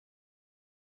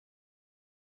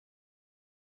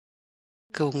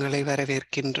உங்களை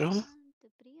வரவேற்கின்றோம். शांत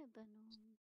प्रिय बनो।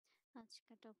 आज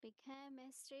का टॉपिक है मैं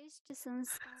श्रेष्ठ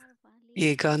संस्कार वाली आत्मा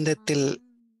ஏகாந்தத்தில் हूँ।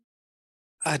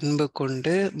 அன்பு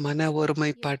கொண்டு மன ये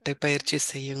ஒருமைப்பாட்டை पढ़कर பயிற்சி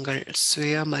செய்யுங்கள். मैं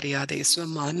சுயமரியாதை श्रेष्ठ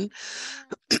சுமான்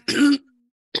संस्कार वाली आत्मा हूँ।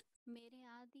 मेरे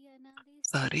आदि अनादि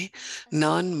சாரி संस्कार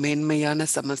நான் असीम மேன்மையான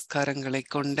हैं। சமஸ்காரங்களை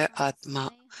கொண்ட सांस ஆத்மா.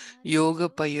 में हर யோக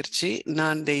ज्योति பயிற்சி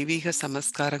நான் தெய்வீக समाई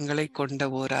சமஸ்காரங்களை है। கொண்ட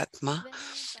ஓர் ஆத்மா.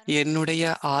 वह என்னுடைய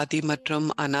परमात्मा से ஆதி परे மற்றும்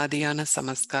नहीं அனாதியான है।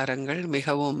 சமஸ்காரங்கள்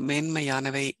மிகவும் मैं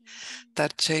மேன்மையானவை. वही हूँ।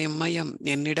 தற்சமயம்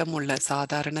என்னிடம் உள்ள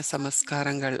சாதாரண अपने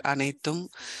சமஸ்காரங்கள் साधारण அனைத்தும்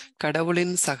संस्कारों को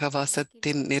கடவுளின் पवित्र बनाने के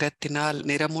சகவாசத்தின் लिए நிறத்தினால் इन पर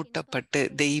நிறமூட்டப்பட்டு खरे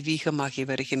उतरना தெய்வீகமாகி है।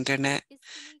 வருகின்றன. इसके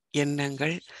लिए क्या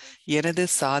எண்ணங்கள் विशेष कोशिश எனது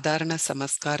करनी சாதாரண होगी?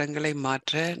 சமஸ்காரங்களை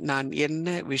மாற்ற நான் என்ன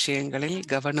விஷயங்களில்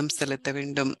கவனம் आजकल செலுத்த दुनिया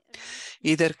வேண்டும்? में राजनीति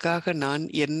இதற்காக நான்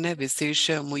என்ன விசேஷ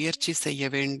वस्तुओं के முயற்சி लोभ செய்ய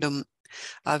வேண்டும்?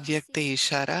 அவ்யக்த पैसे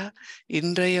இஷாரா. क्रोध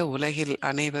இன்றைய உலகில் प्रतिष्ठा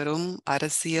அனைவரும்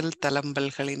அரசியல் धन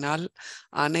தளம்பல்களினால்,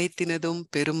 सब அனைத்தினதும் अपने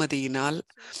பெருமதியினால்,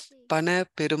 स्वार्थों से பண एक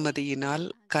பெருமதியினால்,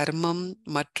 होने भागे கர்மம் हैं।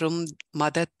 மற்றும்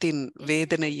மதத்தின் इससे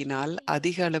வேதனையினால் बचने के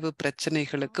அதிக लिए அளவு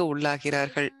பிரச்சனைகளுக்கு आओ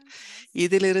உள்ளாகிறார்கள். एकांतवासी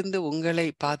இதிலிருந்து உங்களை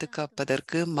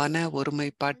பாதுகாப்பதற்கு एकांतवासी மன संस्कार की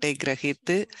ஒருமைப்பாட்டை परिभाषा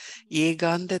கிரகித்து होती है।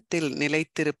 ஏகாந்தத்தில்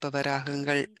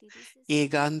நிலைத்திருப்பவராகுங்கள். मोहिनी दीदी से सुनिए।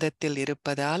 ஏகாந்தத்தில்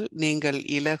இருப்பதால் நீங்கள்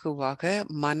இலகுவாக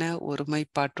மன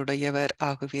ஒருமைப்பாட்டுடையவர்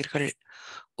ஆகுவீர்கள்.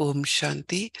 ஓம்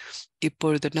சாந்தி.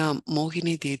 இப்பொழுது நாம்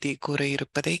மோகினி தீதி கூற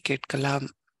இருப்பதை கேட்கலாம்.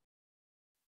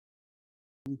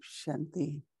 शांति।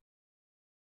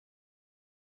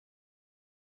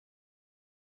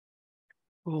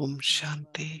 ஓம் बाबा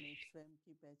சாந்தி. हमें स्वयं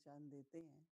की पहचान देते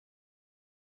हैं।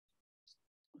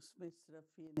 उसमें सिर्फ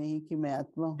ये नहीं कि मैं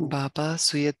आत्मा हूँ, பாபா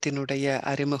சுயத்தினுடைய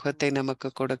அறிமுகத்தை நமக்கு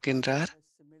கொடுக்கின்றார். बस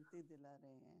स्मृति दिला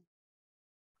रहे हैं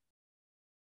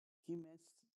कि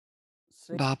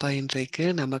मैं பாபா இன்றைக்கு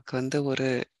நமக்கு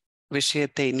ஒரு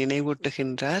விஷயத்தை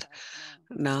நினைவூட்டுகின்றார்.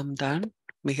 आत्मा। நாம் தான்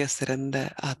மிக சிறந்த तो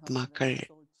हमारा ஆத்மாக்கள்.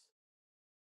 सोच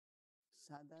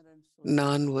साधारण सोच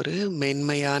நான் नहीं ஒரு होनी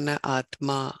மென்மையான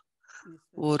ஆத்மா. चाहिए,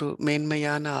 जिसमें ஒரு दूसरों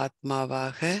மென்மையான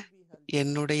ஆத்மாவாக कोई भी हलचल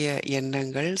என்னுடைய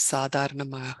எண்ணங்கள்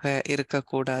சாதாரணமாக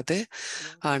இருக்கக்கூடாது.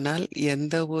 वह ஆனால் साधारण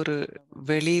எந்த सोच ஒரு बाबा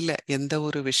வெளியில எந்த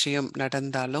ஒரு விஷயம்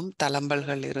நடந்தாலும்,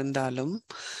 தளம்பல்கள் இருந்தாலும்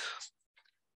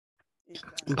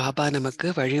एकांत பாபா நமக்கு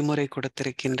வழிமுறை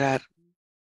கொடுத்திருக்கின்றார்.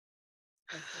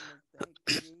 ऐसा लगता है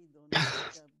कि यही दोनों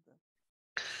शब्द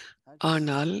हर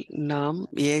ஆனால் समय में நாம்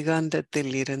याद आते हैं।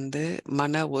 ஏகாந்தத்தில் இருந்து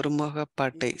மன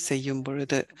ஒருமுகப்பாட்டை एक लक्ष्य செய்யும் है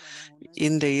பொழுது कि हमारा होना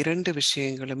இந்த चाहिए இரண்டு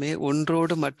விஷயங்களுமே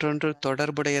ஒன்றோடு शुद्ध மற்றொன்று एकांत।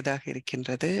 தொடர்புடையதாக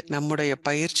இருக்கின்றது. इस நம்முடைய जीवन में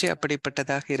பயிற்சி हमेशा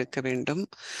அப்படிப்பட்டதாக रहना இருக்க है। வேண்டும்.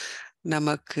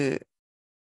 நமக்கு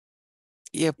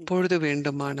எப்பொழுது एकांत से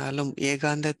வேண்டுமானாலும், साधन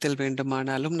ஏகாந்தத்தில்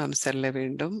வேண்டுமானாலும் நாம் செல்ல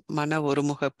வேண்டும். மன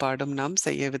ஒருமுகப்பாடும் நாம்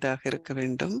செய்யவதாக तो இருக்க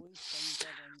வேண்டும். वही सन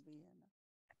का रंग भी है ना।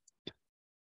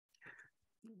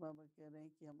 ये बाबा कह रहे हैं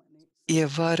कि हमारे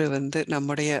எவ்வாறு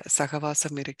நம்முடைய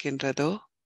சகவாசம் இருக்கின்றதோ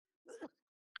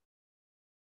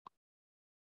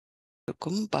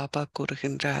இருக்கும் பாபா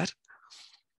கூறுகின்றார்.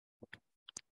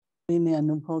 ने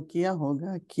अनुभव किया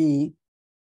होगा कि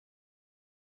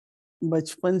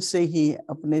बचपन से ही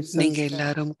अपने நீங்க संस्कार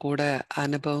எல்லாரும் கூட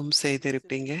அனுபவம்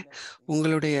செய்திருப்பீங்க. सिर्फ लगते हैं।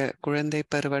 உங்களுடைய குழந்தை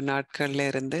பருவ நாட்கள்ல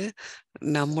இருந்து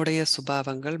நம்முடைய साधारण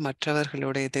சுபாவங்கள்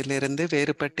மற்றவர்களுடையதிலிருந்து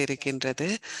வேறுபட்டிருக்கின்றது.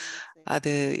 बोलने से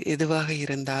அது எதுவாக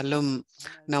இருந்தாலும்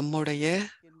हमारे நம்முடைய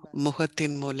किन बातों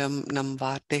முகத்தின் மூலம், நம்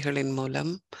வார்த்தைகளின்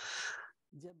மூலம்,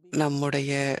 जब भी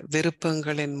நம்முடைய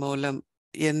விருப்பங்களின் होता மூலம்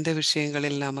எந்த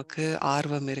விஷயங்களில் நமக்கு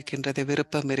ஆர்வம் இருக்கின்றது,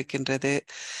 விருப்பம் இருக்கின்றது,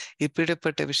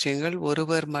 இப்படிப்பட்ட விஷயங்கள்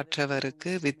ஒருவர்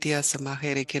மற்றவருக்கு வித்தியாசமாக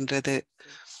இருக்கின்றது.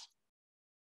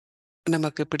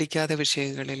 நமக்கு பிடிக்காத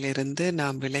விஷயங்களில் இருந்து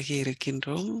நாம் விலகி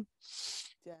இருக்கின்றோம்.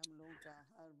 चाहे हम लोगों का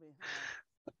आहार विहार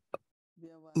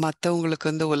व्यवहार மற்றவங்களுக்கு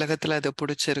உலகத்துல அது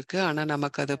பிடிச்சிருக்கு, ஆனா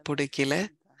நமக்கு அது पहला பிடிக்கல. समान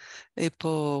था। இப்போ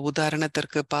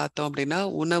உதாரணத்திற்கு பார்த்தோம் அப்படின்னா,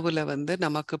 உணவுல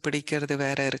நமக்கு பிடிக்கிறது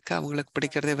வேற இருக்கு, அவங்களுக்கு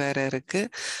பிடிக்கிறது வேற இருக்கு.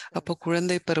 அப்போ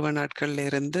குழந்தை பருவ நாட்கள்ல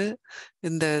இருந்து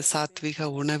இந்த சாத்விக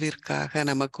உணவிற்காக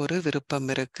நமக்கு ஒரு விருப்பம்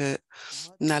இருக்கு.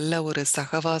 बहुत நல்ல ஒரு बढ़िया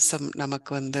சகவாசம் भावना,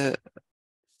 நமக்கு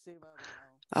सेवा भाव,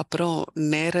 அப்புறம்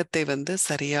நேரத்தை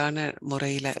சரியான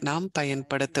முறையில நாம் टाइम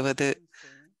பயன்படுத்துவது,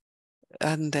 मैनेजमेंट से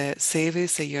அந்த बहुत சேவை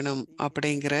सारी செய்யணும் चीजें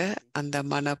அப்படிங்கிற सीखी थी। அந்த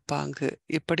மனப்பாங்கு,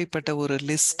 இப்படிப்பட்ட उसके ஒரு बाद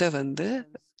லிஸ்ட்டை कैसे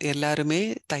संस्कार எல்லாருமே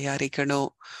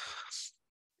தயாரிக்கணும்.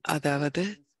 அதாவது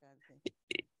कैसे संस्कार थे।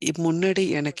 முன்னாடி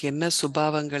எனக்கு என்ன बचपन में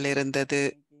हमें சுபாவங்கள் संस्कार இருந்தது,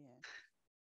 होने की है।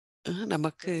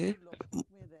 நமக்கு पहले लौकिक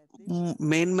में रहते हुए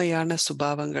மேன்மையான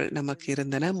சுபாவங்கள் நமக்கு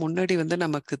இருந்தன. முன்னாடி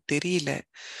நமக்கு தெரியல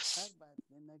हर बात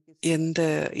में न किसी बात எந்த में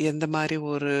क्रोध எந்த மாதிரி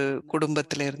ஒரு न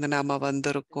குடும்பத்துல कोई இருந்து நாம ऐसी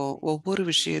வந்திருக்கோம். स्थिति ஒவ்வொரு थी।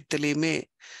 விஷயத்திலையுமே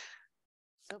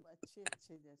सब अच्छे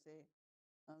अच्छे जैसे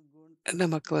गुण तो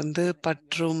நமக்கு बहुत வந்து सारे अगर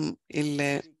பற்றும் இல்ல.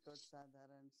 बेसिक और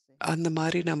साधारण से அந்த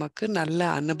மாரி நமக்கு நல்ல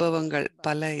वो அனுபவங்கள் सारी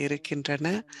பல बातें இருக்கின்றன.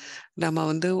 जीवन में நம்ம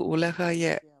வந்து உலகாய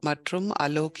जैसे आप लोग மற்றும் कह रहे थे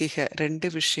அலௌகிக 2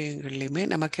 संस्कार वाली விஷயங்கள்லயுமே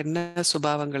நமக்கு என்ன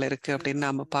சுபாவங்கள் இருக்கு कि அப்படின்னு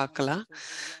நாம बाबा ने हम பார்க்கலாம். बच्चों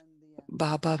को ज्ञान दिया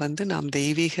பாபா வந்து நாம்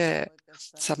தெய்வீக कि बाबा का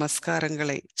सानिध्य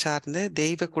சமஸ்காரங்களை சார்ந்த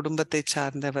தெய்வ குடும்பத்தை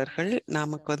சார்ந்தவர்கள்.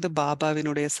 நமக்கு வந்து जब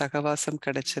பாபாவினுடைய சகவாசம்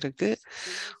கிடைச்சிருக்கு. तो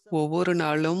ये सब ஒவ்வொரு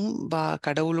நாளும்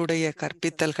கடவுளுடைய बच्चों की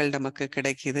கற்பித்தல்கள் संस्कार நமக்கு हमारे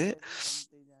கிடைக்குது. बड़े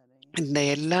बनते जा रहे हैं இந்த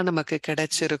எல்லாம் நமக்கு जैसे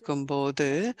கிடைச்சிருக்கும் हमने போது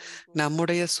सुबह उनको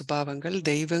நம்முடைய சுபாவங்கள் वंदना की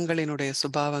தெய்வங்களினுடைய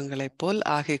சுபாவங்களைப் आज போல்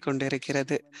कितने ஆகிக்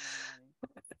கொண்டிருக்கிறது.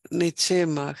 जीवन में हमारे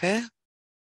நிச்சயமாக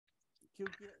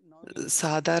क्योंकि नॉलेज है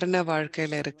சாதாரண इतना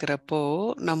வாழ்க்கையில जीवन இருக்கிறப்போ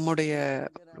हमने நம்முடைய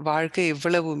अगर आप வாழ்க்கை देखो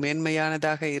இவ்வளவு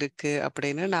மேன்மையானதாக இருக்கு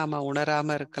அப்படின்னு நாம உணராம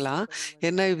हमारे இருக்கலாம்.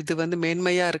 ஏன்னா परिवर्तन இது வந்து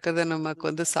மேன்மையா இருக்கிறது நமக்கு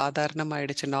வந்து देखा जाए சாதாரணம்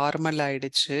ஆயிடுச்சு, நார்மல்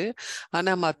ஆயிடுச்சு.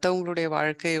 ஆனா हमारा மத்தவங்களுடைய परिवर्तन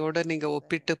வாழ்க்கையோட நீங்க कैसा है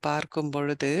ஒப்பிட்டு பார்க்கும்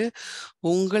பொழுது कि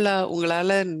உங்களால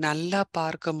நல்லா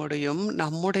பார்க்க முடியும்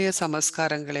நம்முடைய हमारे जो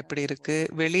சமஸ்காரங்கள் எப்படி संस्कार இருக்கு,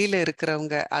 बहुत வெளியில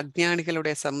இருக்கிறவங்க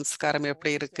அஞ்ஞானிகளுடைய சம்ஸ்காரம்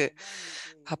எப்படி बहुत இருக்கு. ज्यादा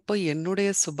मुझे அப்போ என்னுடைய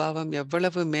சுபாவம்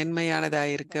எவ்வளவு மேன்மையானதா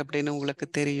இருக்கு बाबा அப்படின்னு जिस உங்களுக்கு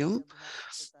तरीके தெரியும். से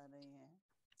अभ्यास बता रहे हैं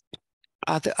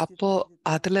அப்போ जितना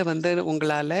जितना அதுல आप வந்து अभ्यास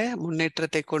உங்களால करेंगे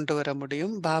முன்னேற்றத்தை கொண்டு வர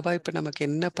முடியும். பாபா இப்ப நமக்கு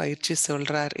என்ன परिवर्तन பயிற்சி होगा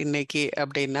சொல்றார் இன்னைக்கு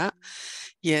அப்படின்னா,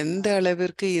 எந்த आज हम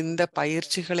அளவிற்கு இந்த बहुत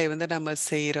பயிற்சிகளை வந்து परिवर्तन நம்ம हो रहा है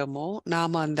செய்யறோமோ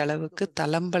நாம அந்த तो அளவுக்கு बच्चों को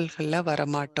தளம்பல்கள்ல समझाना क्या हो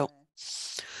வரமாட்டோம். रहा है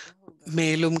क्या होगा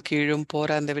மேலும் கீழும் போற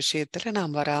அந்த விஷயத்துல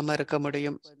நாம் வராம இருக்க बाबा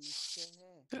முடியும். पर निश्चय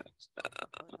है और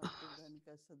हम तो धन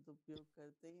का सदुपयोग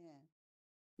करते हैं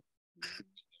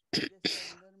तो जैसे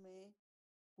अंदर में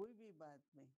कोई भी बात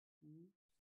में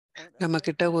और நம்ம अगर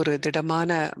கிட்ட ஒரு कोई திடமான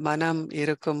परिवर्तन மனம் होता है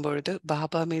இருக்கும் பொழுது,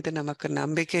 பாபா மீது நமக்கு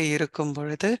நம்பிக்கை இருக்கும்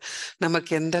பொழுது तो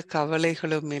நமக்கு எந்த जैसे ही हम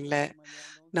கவலைகளும் बाबा இல்ல. को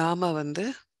मर्यादाओं से நாம चलते வந்து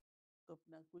हैं तो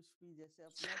अपना कुछ भी जैसे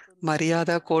अपना तो नहीं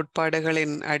மரியாதா होता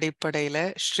கோட்பாடுகளின் அடிப்படையில,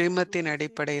 तो ஸ்ரீமத்தின் किसी भी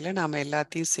அடிப்படையில चीज நாம से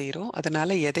எல்லாத்தையும் आपको செய்றோம். அதனால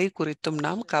எதை குறித்தும்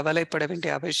நாம் टेंशन नहीं கவலைப்பட होती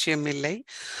வேண்டிய அவசியம் இல்லை.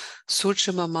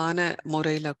 சூட்சுமமான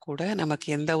முறையில கூட நமக்கு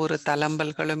எந்த ஒரு नहीं होता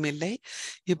தளம்பல்களும் இல்லை.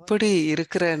 और இப்படி हम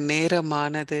இருக்கிற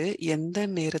நேரமானது எந்த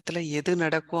நேரத்துல எது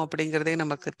நடக்கும் बाबा से அப்படிங்கறதே जुड़े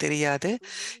நமக்கு हैं தெரியாது.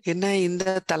 तो यही ஏன்னா सोचते இந்த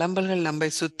हैं தளம்பல்கள் कि நம்மை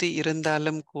मेरे சுத்தி साथ हो रहा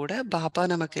இருந்தாலும் है கூட பாபா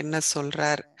நமக்கு हमारे என்ன साथ हो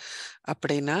சொல்றார் रहा है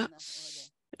அப்படின்னா, कितना और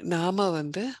है நாம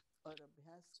வந்து और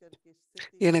अभ्यास करके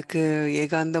स्थिति எனக்கு बनाते हैं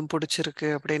ஏகாந்தம் பிடிச்சிருக்கு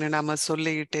அப்படின்னு நாம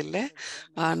சொல்லிக்கிட்டு तो இல்ல.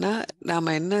 चर्चा में ஆனா आते हैं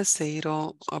நாம என்ன செய்றோம்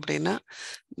அப்படின்னா,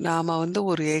 நாம வந்து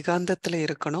ஒரு ஏகாந்தத்துல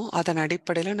இருக்கணும். அதன்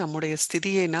அடிப்படையில நம்முடைய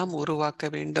ஸ்திதியை நாம் जैसे உருவாக்க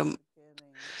बाबा வேண்டும். कह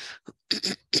रहे हैं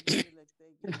तो मुझे लगता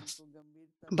है कि हमको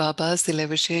गंभीरता பாபா पूर्वक சில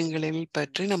उसका விஷயங்களில் अभ्यास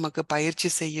பற்றி करना நமக்கு चाहिए பயிற்சி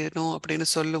செய்யணும் அப்படின்னு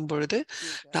சொல்லும் பொழுது, कि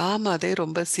நாம் एकाग्रता அதை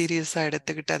ரொம்ப पूर्वक சீரியஸா उसका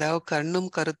எடுத்துக்கிட்டு, अभ्यास அதாவது करें கண்ணும்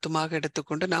கருத்துமாக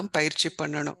எடுத்துக்கொண்டு நாம் பயிற்சி तो क्या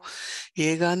பண்ணணும். है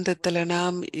ஏகாந்தத்துல वही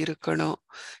நாம் हमको இருக்கணும்.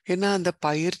 ஏன்னா அந்த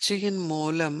பயிற்சியின்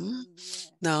மூலம் वातावरण भी है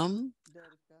நாம்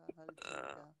डर का हलचल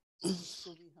का उसको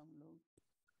भी हम लोग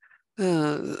नहीं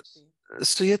அஹ், चाहते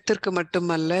சுயத்திற்கு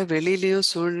மட்டுமல்ல और வெளியிலயும்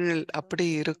ऐसा சூழ்நிலை अनुभव அப்படி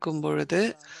है இருக்கும் कि பொழுது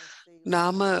बाबा से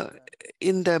நாம उठने पर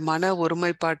இந்த மன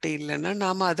ஒருமைப்பாட்டு இல்லைன்னா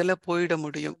நாம அதுல போயிட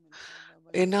முடியும். क्या मिलता है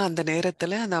बाबा ஏன்னா गाइड அந்த करते हैं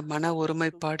நேரத்துல அந்த மன तो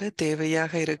ஒருமைப்பாடு गाइड करते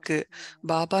தேவையாக हैं இருக்கு. समझने हैं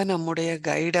பாபா நம்முடைய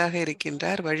கைடாக तो हम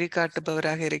இருக்கின்றார், सही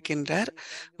வழிகாட்டுபவராக बुद्धि இருக்கின்றார்.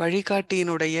 एकाग्रता से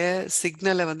வழிகாட்டியினுடைய समझने की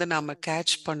சிக்னலை வந்து நாம कोशिश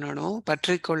கேட்ச் करेंगे பண்ணணும்,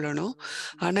 பற்றி கொள்ளணும். और वो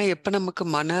अपने ஆனா आप எப்ப நமக்கு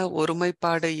மன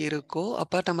ஒருமைப்பாடு है இருக்கோ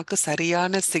அப்ப நமக்கு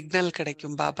சரியான तो சிக்னல் स्थिर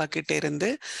கிடைக்கும் होता பாபா है கிட்ட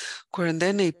இருந்து.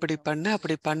 குழந்தைன்னு இப்படி जगह பண்ண पर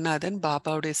அப்படி பண்ணாதன்னு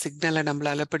பாபாவுடைய சிக்னலை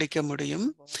நம்மளால பிடிக்க तो முடியும்.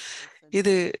 मुझे बहुत पसंद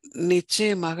இது है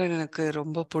நிச்சயமாக हमारा எனக்கு जैसे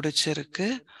ரொம்ப बाबा नाम பிடிச்சிருக்கு.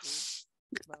 लेकर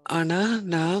के बाबा ஆனா कहते हैं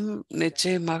நாம் एकाग्रता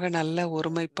நிச்சயமாக நல்ல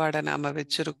ஒருமைப்பாடை एकाग्रता நாம करनी है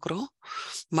வச்சிருக்கிறோம்.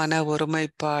 மன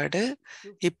ஒருமைப்பாடு.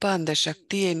 क्योंकि இப்ப அந்த कोई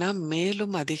சக்தியை நாம்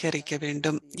மேலும் அதிகரிக்க प्रकार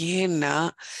வேண்டும். स्थिति आ जाए ஏன்னா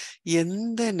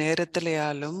எந்த तो हमको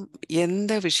நேரத்திலயாலும் बाबा में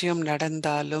எந்த விஷயம்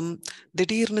நடந்தாலும் मिले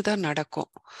திடீர்னு தான்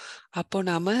நடக்கும். அப்போ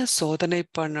நாம சோதனை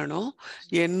பண்ணணும்.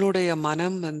 बाबा என்னுடைய से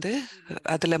மனம் जुड़ना வந்து किसी भी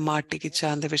அதுல व्यक्ति के लिए மாட்டிக்கிச்சா,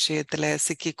 बहुत அந்த जरूरी है விஷயத்துல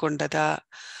சிக்கி கொண்டதா.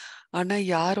 ஆனா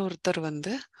யார் ஒருத்தர்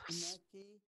வந்து न कि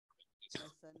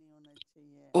ऐसा नहीं होना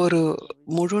चाहिए ஒரு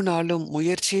भविष्य முழு में நாளும் ये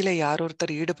முயற்சியில ऐसा யார் नहीं है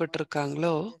ஒருத்தர் कि बाबा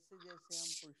ஈடுபட்டிருக்காங்களோ, जैसे जैसे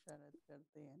हम पुरुषार्थ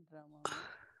करते हैं ड्रामा में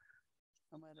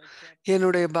हमारा क्या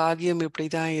என்னுடைய परिवर्तन होता பாக்கியம் है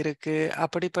இப்படிதான் இருக்கு,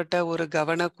 அப்படிப்பட்ட ஒரு तो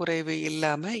கவனக்குறைவு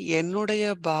இல்லாம என்னுடைய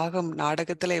பாகம்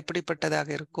நாடகத்துல எப்படிப்பட்டதாக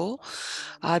இருக்கோ पाठ को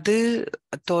बनाना அது है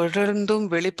தொடர்ந்தும்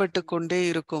வெளிப்பட்டு क्योंकि கொண்டே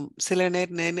இருக்கும். சில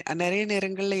நிறைய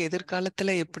நேரங்கள்ல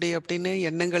எதிர்காலத்துல எப்படி அப்படின்னு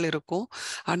எண்ணங்கள் இருக்கும்.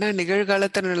 ஆனா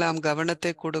நிகழ்காலத்துல நாம்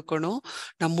கவனத்தை கொடுக்கணும்.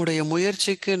 நம்முடைய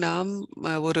முயற்சிக்கு நாம்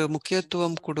ஒரு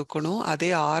முக்கியத்துவம் கொடுக்கணும்.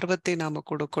 அதே ஆர்வத்தை நாம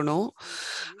கொடுக்கணும்.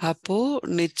 इसलिए ये அப்போ सब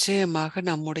நிச்சயமாக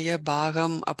நம்முடைய जब हम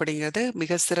பாகம் அப்படிங்கிறது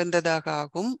மிக சிறந்ததாக சிறந்ததாக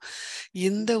ஆகும்.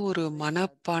 இந்த ஒரு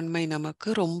மனப்பான்மை நமக்கு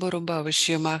ரொம்ப ரொம்ப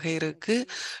அவசியமாக இருக்கு.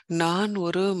 நான்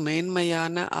ஒரு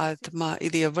மேன்மையான ஆத்மா,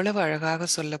 இது எவ்வளவு அழகாக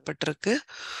சொல்லப்பட்டிருக்கு.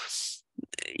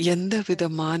 எந்த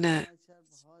விதமான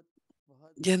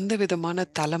எந்த விதமான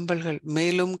தளம்பல்கள்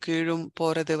மேலும் கீழும்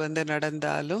போறது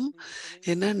நடந்தாலும்,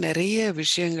 ஏன்னா நிறைய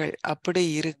விஷயங்கள் அப்படி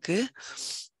இருக்கு.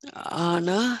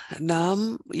 ஆனா நாம்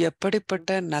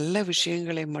எப்படிப்பட்ட நல்ல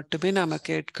விஷயங்களை மட்டுமே நாம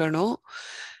கேட்கணும்.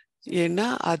 ஏன்னா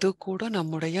அது கூட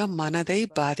நம்முடைய மனதை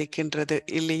பாதிக்கின்றது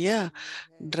இல்லையா?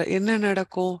 என்ன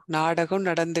நடக்கும்? நாடகம்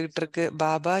நடந்துகிட்டு இருக்கு.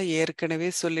 பாபா ஏற்கனவே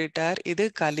சொல்லிட்டார், இது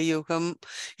கலியுகம்,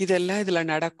 இதெல்லாம் இதுல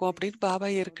நடக்கும் அப்படின்னு பாபா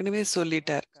ஏற்கனவே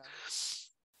சொல்லிட்டார்.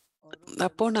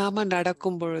 அப்போ நாம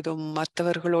நடக்கும் பொழுதும்,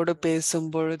 மற்றவர்களோடு பேசும்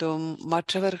பொழுதும்,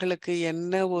 மற்றவர்களுக்கு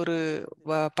என்ன ஒரு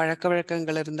பழக்க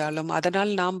வழக்கங்கள் இருந்தாலும்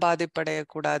அதனால் நாம்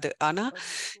பாதிப்படையக்கூடாது. ஆனா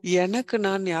எனக்கு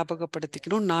நான்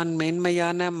ஞாபகப்படுத்திக்கணும், நான்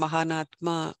மேன்மையான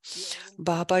மகானாத்மா.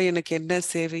 பாபா எனக்கு என்ன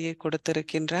சேவையை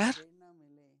கொடுத்திருக்கின்றார்?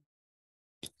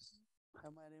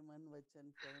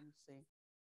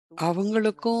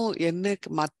 அவங்களுக்கும் என்ன,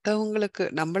 மத்தவங்களுக்கு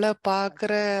நம்மள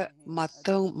பாக்குற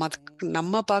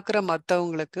நம்ம பாக்குற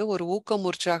மத்தவங்களுக்கு ஒரு ஊக்கம்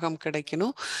உற்சாகம்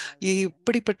கிடைக்கணும்.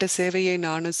 இப்படிப்பட்ட சேவையை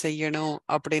நானும் செய்யணும்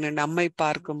அப்படின்னு நம்மை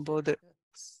பார்க்கும்போது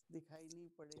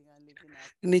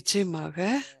நிச்சயமாக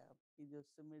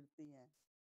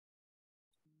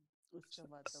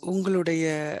உங்களுடைய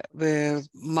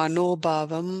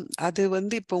மனோபாவம் அது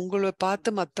இப்ப உங்களை பார்த்து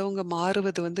மத்தவங்க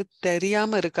மாறுவது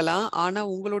தெரியாம இருக்கலாம். ஆனா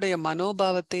உங்களுடைய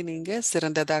மனோபாவத்தை நீங்க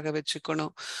சிறந்ததாக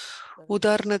வச்சுக்கணும்.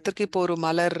 உதாரணத்துக்கு இப்போ ஒரு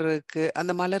மலர் இருக்கு,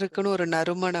 அந்த மலருக்குன்னு ஒரு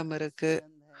நறுமணம் இருக்கு.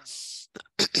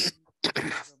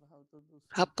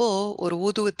 அப்போ ஒரு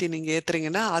ஊதுவத்தி நீங்க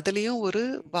ஏத்துறீங்கன்னா அதுலயும் ஒரு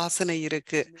வாசனை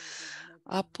இருக்கு.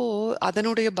 அப்போ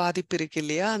அதனுடைய பாதிப்பு இருக்கு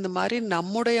இல்லையா? அந்த மாதிரி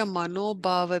நம்முடைய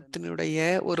மனோபாவத்தினுடைய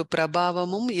ஒரு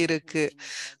பிரபாவமும் இருக்கு.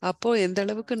 அப்போ எந்த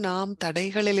அளவுக்கு நாம்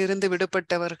தடைகளில் இருந்து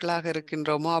விடுபட்டவர்களாக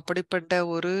இருக்கின்றோமோ அப்படிப்பட்ட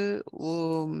ஒரு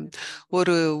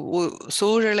ஒரு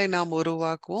சூழலை நாம்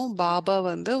உருவாக்குவோம். பாபா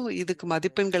இதுக்கு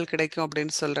மதிப்பெண்கள் கிடைக்கும்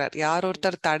அப்படின்னு சொல்றார். யார்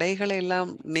ஒருத்தர் தடைகளை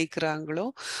எல்லாம் நீக்குறாங்களோ,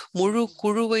 முழு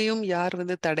குழுவையும் யார்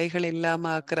தடைகள் இல்லாம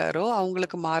ஆக்குறாரோ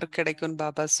அவங்களுக்கு மார்க் கிடைக்கும்னு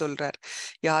பாபா சொல்றார்.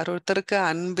 யார் ஒருத்தருக்கு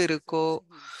அன்பு இருக்கோ,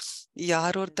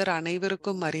 யார் ஒருத்தர்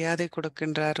அனைவருக்கும் மரியாதை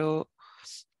கொடுக்கின்றாரோ,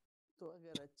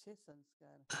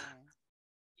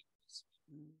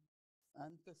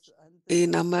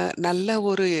 நம்ம நல்ல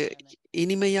ஒரு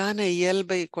இனிமையான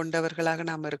இயல்பை கொண்டவர்களாக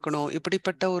நாம் இருக்கணும்.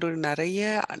 இப்படிப்பட்ட ஒரு நிறைய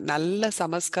நல்ல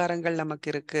சமஸ்காரங்கள் நமக்கு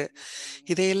இருக்கு.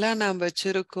 இதையெல்லாம் நாம்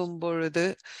வச்சிருக்கும் பொழுது,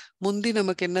 முந்தி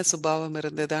நமக்கு என்ன சுபாவம்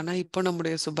இருந்தது, ஆனா இப்போ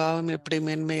நம்முடைய சுபாவம் எப்படி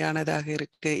மென்மையானதாக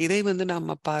இருக்கு, இதை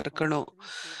நாம பார்க்கணும்.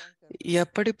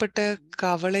 எப்படிப்பட்ட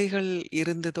கவலைகள்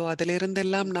இருந்ததோ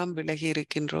அதிலிருந்தெல்லாம் நாம் விலகி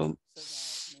இருக்கின்றோம்.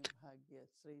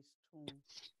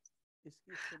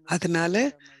 அதனால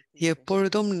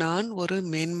எப்பொழுதும் நான் ஒரு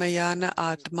மேன்மையான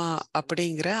ஆத்மா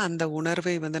அப்படிங்கிற அந்த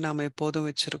உணர்வை நாம எப்போதும்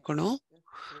வச்சிருக்கணும்.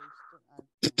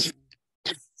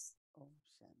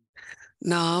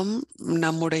 நாம்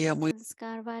நம்முடைய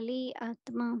संस्कार वाली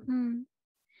आत्मा हूँ।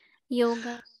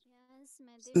 योगा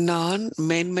நான்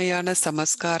மேன்மையான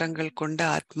சமஸ்காரங்கள் கொண்ட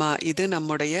ஆத்மா, இது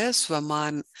நம்முடைய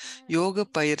ஸ்வமான் யோக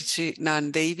பயிற்சி. நான்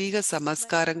தெய்வீக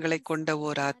சமஸ்காரங்களை கொண்ட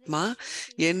ஓர் ஆத்மா.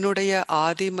 என்னுடைய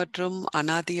ஆதி மற்றும்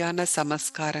அனாதியான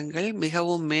சமஸ்காரங்கள்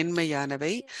மிகவும்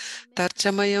மேன்மையானவை.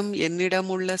 தற்சமயம் என்னிடம்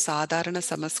உள்ள சாதாரண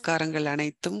சமஸ்காரங்கள்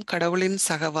அனைத்தும் கடவுளின்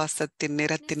சகவாசத்தின்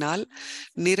நிறத்தினால்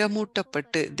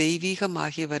நிறமூட்டப்பட்டு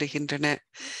தெய்வீகமாகி வருகின்றன.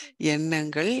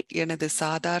 எண்ணங்கள் எனது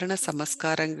சாதாரண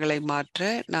சமஸ்காரங்களை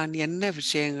மாற்ற நான் என்ன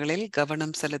விஷயங்களில்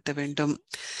கவனம் செலுத்த வேண்டும்?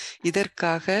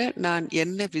 இதற்காக நான்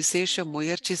என்ன விசேஷ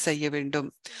முயற்சி செய்ய வேண்டும்?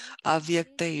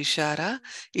 அவ்யக்த இஷாரா.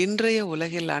 இன்றைய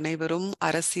உலகில் அனைவரும்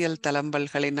அரசியல்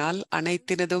தளம்பல்களினால்,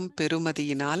 அனைத்தினதும்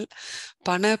பெருமதியினால்,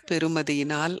 பண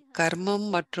பெருமதியினால், கர்மம்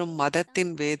மற்றும்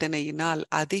மதத்தின் வேதனையினால்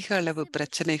அதிக அளவு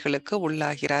பிரச்சனைகளுக்கு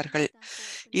உள்ளாகிறார்கள்.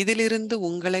 இதிலிருந்து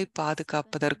உங்களை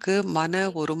பாதுகாப்பதற்கு மன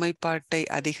ஒருமைப்பாட்டை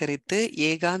அதிகரித்து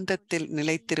ஏகாந்தத்தில்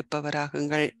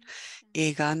நிலைத்திருப்பவராகுங்கள்.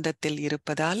 ஏகாந்தத்தில்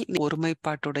இருப்பதால்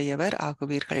ஒருமைப்பாட்டுடையவர்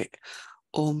ஆகுவீர்கள்.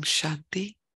 ஓம் சாந்தி.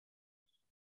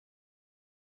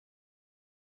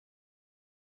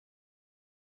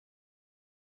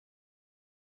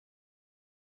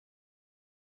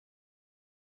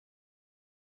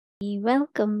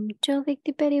 Welcome to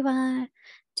Vikti Parivar.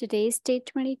 Today is day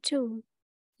 22.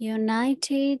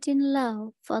 United in love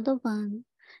for the one.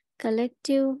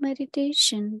 Collective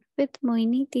meditation with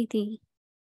Mohini Didi.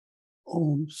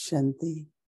 Om Shanti.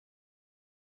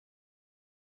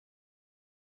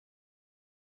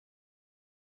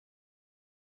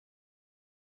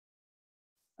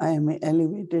 I am an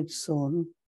elevated soul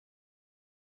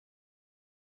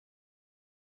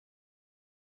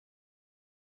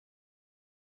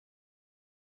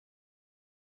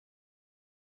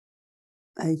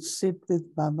I sit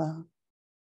with Baba.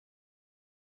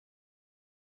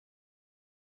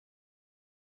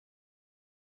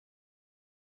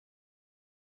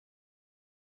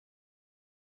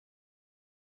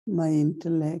 My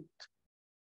intellect,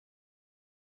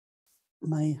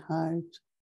 my heart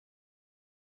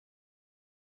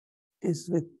is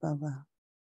with Baba.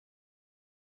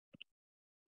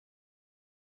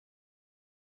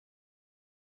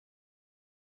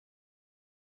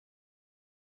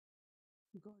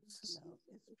 God's love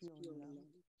is pure love.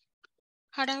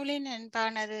 கடவுளின்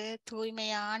அன்பானது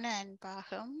தூய்மையான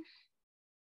அன்பாகும்.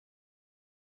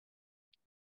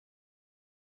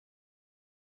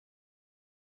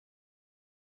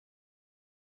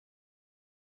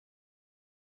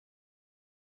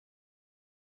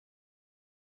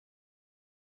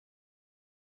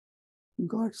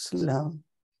 God's love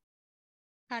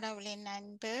கடவுளின்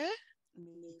அன்பு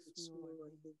makes me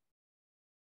worthy.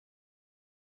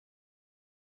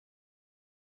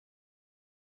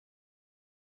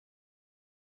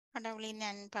 கடவுளின்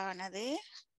அன்பானது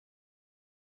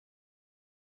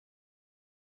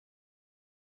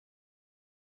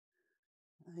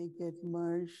I get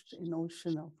merged in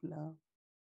ocean of love.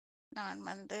 நான்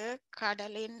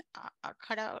கடலின்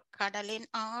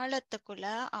ஆழத்துக்குள்ள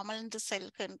அமர்ந்து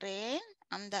செல்கின்றேன்.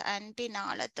 அந்த அன்பின்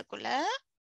ஆழத்துக்குள்ள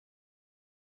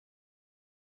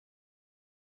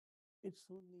It's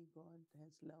only God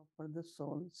has love for the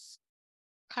souls.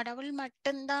 கடவுள்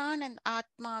மட்டும்தான்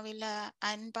ஆத்மாவில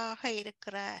அன்பாக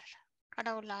இருக்கிறார்.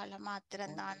 கடவுளால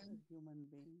மாத்திரம்தான் All human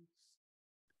beings.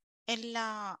 எல்லா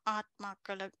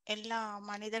ஆத்மாக்களும் எல்லா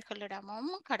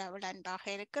மனிதர்களிடமும் கடவுள் அன்பாக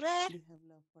இருக்கிறார். They have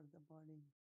love for the body.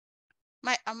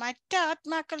 மற்ற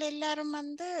ஆத்மாக்கள் எல்லாரும்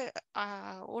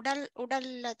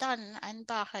உடல்ல தான்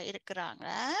அன்பாக இருக்கிறாங்க.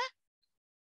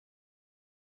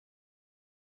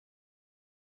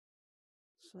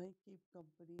 So I keep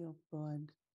company of God.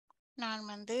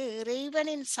 நான்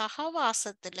இறைவனின்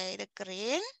சகவாசத்துல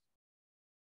இருக்கிறேன்.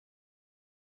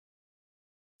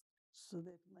 So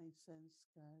that my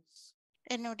sanskars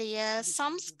என்னுடைய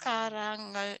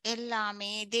சம்ஸ்காரங்கள்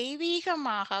எல்லாமே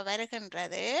தெய்வீகமாக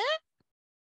வருகின்றது.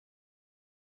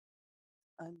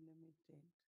 unlimited.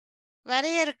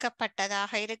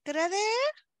 வரையறுக்கப்பட்டதாக இருக்கிறது.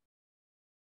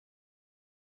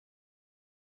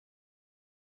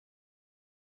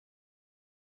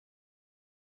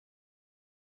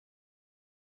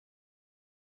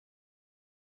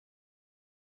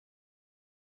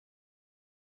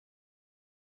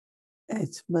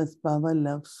 As much Baba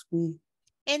loves me,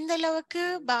 எந்த அளவுக்கு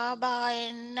பாபா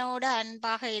என்னோட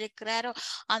அன்பாக இருக்கிறாரோ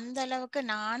அந்த அளவுக்கு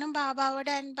நானும் பாபாவோட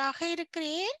அன்பாக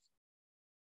இருக்கிறேன்.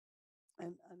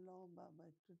 and allow Baba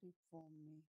to reform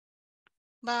me.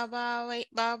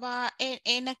 Baba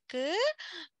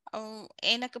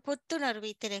எனக்கு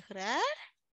புத்துணர்வை தருகிறார்.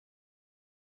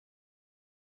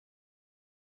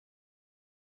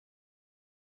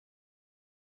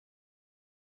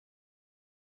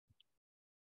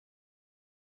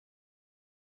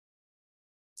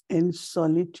 In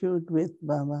solitude with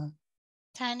Baba,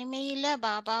 தனிமையில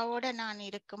பாபாவோட நான்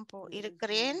there is no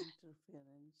இருக்கிறேன்.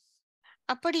 interference.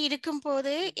 அப்படி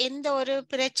இருக்கும்போது எந்த ஒரு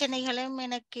பிரச்சனைகளும்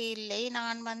எனக்கு இல்லை.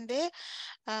 நான்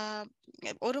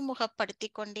ஒருமுகப்படுத்தி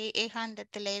கொண்டே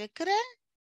ஏகாந்தத்துல இருக்கிறேன்.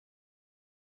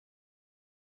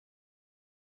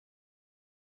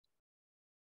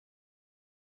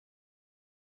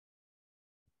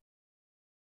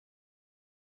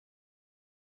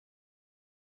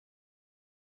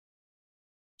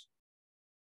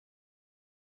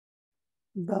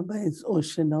 Baba is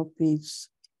ocean of peace.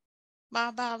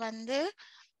 Baba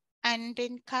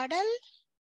அன்பின் கடல்.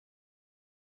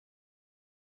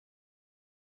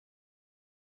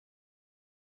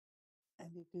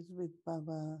 And it is with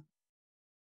Baba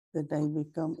that I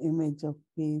become image of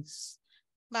peace.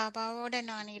 பாபாவோட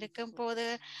நான் இருக்கும்போது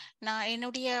நான்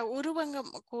என்னுடைய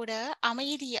உருவங்கம் கூட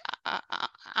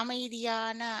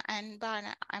அமைதியான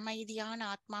அன்பான அமைதியான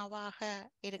ஆத்மாவாக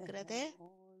இருக்கிறது. I have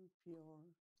all pure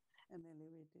and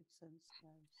elevated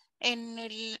sanskars.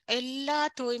 என்னில் எல்லா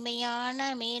தூய்மையான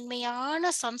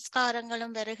மேன்மையான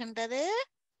சம்ஸ்காரங்களும் வருகின்றது.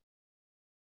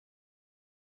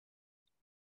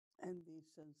 And these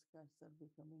sanskars are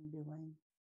becoming divine.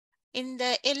 இந்த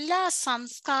எல்லா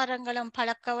சம்ஸ்காரங்களும்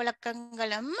பழக்க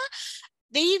வழக்கங்களும்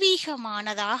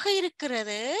தெய்வீகமானதாக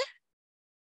இருக்கிறது.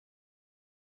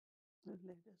 So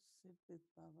let us sit with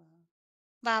Baba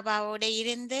பாபாவோட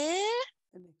இருந்து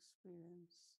and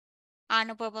experience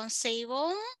அனுபவம்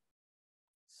செய்வோம்.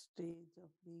 stage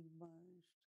of being merged.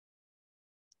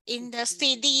 இந்த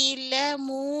ஸ்திதியில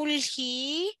மூழ்கி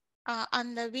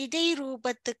அந்த விதை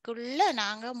ரூபத்துக்குள்ள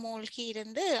நாங்க மூழ்கி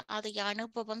இருந்து அதை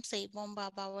அனுபவம் செய்வோம்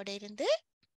பாபாவோட இருந்து.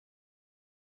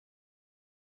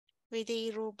 விதை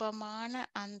ரூபமான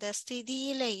அந்த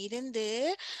ஸ்திதியில இருந்து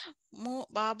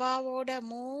பாபாவோட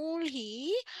மூழ்கி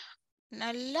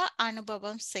நல்ல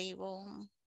அனுபவம் செய்வோம்.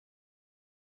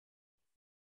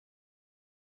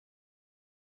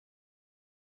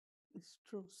 It's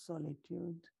true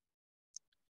solitude.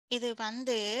 இது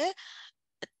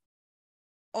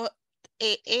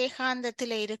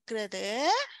ஏகாந்தத்துல இருக்கிறது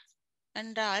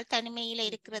என்றால், தனிமையில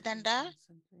இருக்கிறது என்றால்,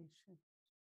 Concentration.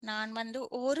 நான்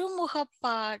ஒரு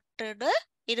முகப்பாட்டோடு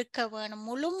இருக்க வேணும்,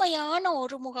 முழுமையான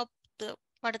ஒரு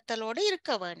முகப்படுத்தலோடு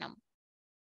இருக்க வேணும்.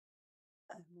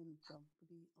 I'm in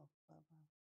company of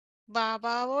Baba.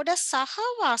 பாபாவோட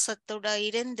சகவாசத்தோட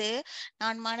இருந்து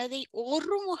நான் மனதை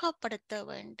ஒருமுகப்படுத்த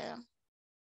வேண்டும்.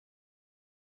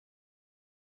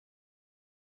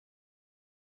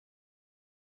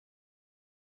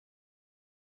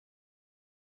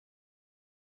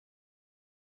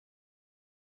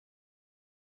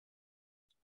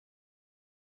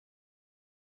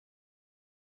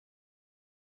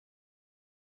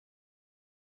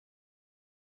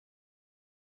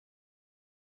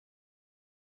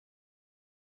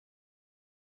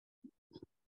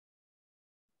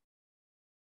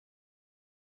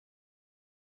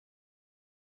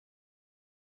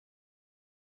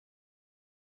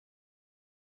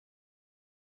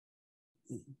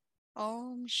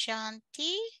 ஓம்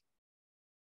சாந்தி.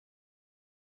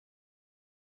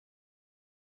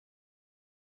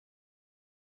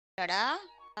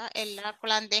 எல்லா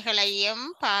குழந்தைகளையும்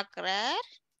பார்க்கிறார்.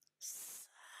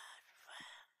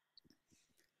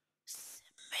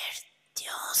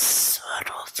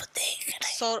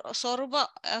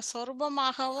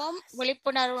 சொரூபமாகவும்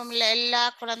விழிப்புணர்வும் எல்லா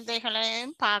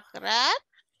குழந்தைகளையும் பார்க்கிறார்.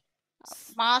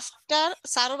 மாஸ்டர்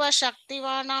சர்வ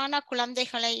சக்திவானான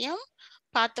குழந்தைகளையும்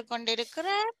பார்த்து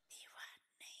கொண்டிருக்கிறார்.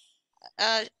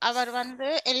 அவர்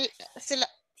சில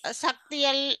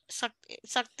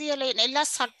எல்லா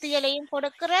சக்திகளையும்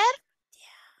கொடுக்கிறார்.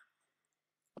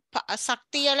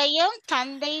 சக்திகளையும்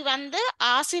தந்தை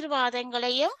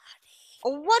ஆசீர்வாதங்களையும்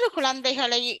ஒவ்வொரு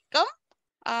குழந்தைகளுக்கும்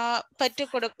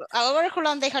ஒவ்வொரு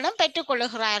குழந்தைகளும்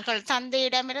பெற்றுக்கொள்ளுகிறார்கள்.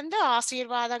 தந்தையிடமிருந்து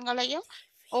ஆசீர்வாதங்களையும்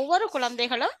ஒவ்வொரு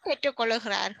குழந்தைகளும்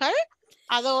பெற்றுக்கொள்ளுகிறார்கள்.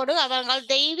 அதோடு அவர்கள்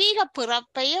தெய்வீக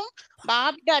பிறப்பையும்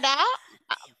பாப்டடா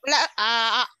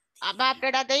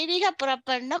தெய்வீக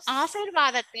பிறப்பென்னும்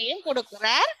ஆசீர்வாதத்தையும்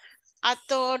கொடுக்கிறார்.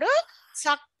 அத்தோடு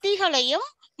சக்திகளையும்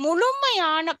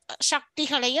முழுமையான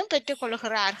சக்திகளையும்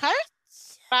பெற்றுக்கொள்கிறார்கள்.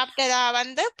 பாப்டதா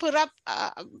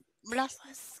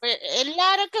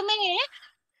எல்லாருக்குமே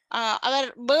அவர்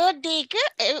பர்த்டேக்கு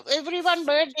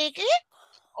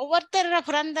ஒவ்வொருத்தர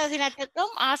பிறந்த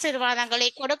தினத்துக்கும் ஆசீர்வாதங்களை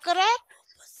கொடுக்கிறார்.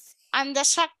 அந்த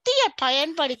சக்தியை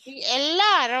பயன்படுத்தி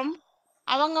எல்லாரும்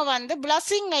அவங்க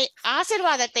பிளஸிங்கை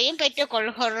ஆசீர்வாதத்தையும் பெற்றுக்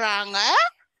கொள்கிறாங்க.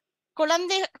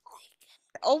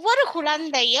 ஒவ்வொரு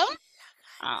குழந்தையும்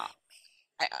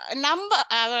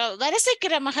வரிசை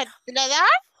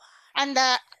கிரமத்தில்தான் அந்த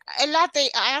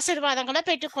எல்லாத்தையும் ஆசீர்வாதங்களை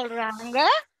பெற்றுக்கொள்றாங்க.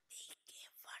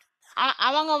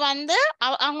 அவங்க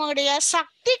அவங்களுடைய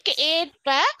சக்திக்கு ஏற்ப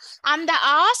அந்த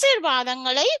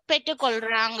ஆசீர்வாதங்களை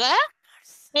பெற்றுக்கொள்றாங்க.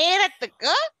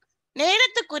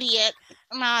 நேரத்துக்குரிய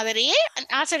மாதிரி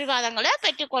ஆசீர்வாதங்களை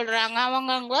பெற்றுக்கொள்றாங்க.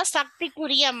 அவங்க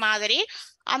சக்திக்குரிய மாதிரி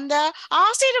அந்த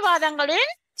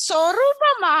ஆசீர்வாதங்களின்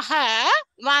சொரூபமாக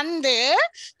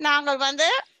நாங்கள்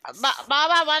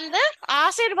பாபா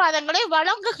ஆசீர்வாதங்களை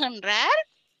வழங்குகின்றார்.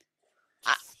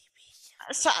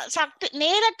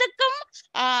 நேரத்துக்கும்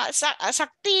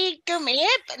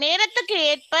நேரத்துக்கு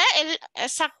ஏற்ப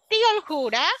சக்திகள்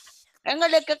கூட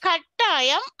எங்களுக்கு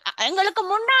கட்டாயம் எங்களுக்கு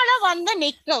முன்னால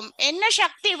நிற்கும். என்ன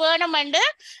சக்தி வேணும் என்று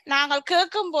நாங்கள்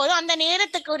கேட்கும் போது அந்த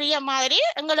நேரத்துக்குரிய மாதிரி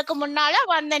எங்களுக்கு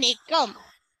முன்னால நிற்கும்.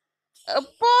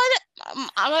 எப்போது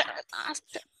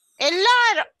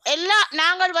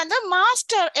நாங்கள்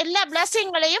மாஸ்டர் எல்லா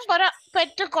பிளஸிங்களையும்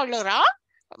பெற்றுக்கொள்ளுறோம்.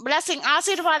 பிளஸிங்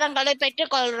ஆசீர்வாதங்களை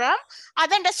பெற்றுக்கொள்றோம்.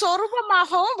 அதன்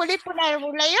சொரூபமாகவும்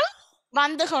விழிப்புணர்வுலையும்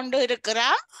வந்து கொண்டு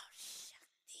இருக்கிறோம்.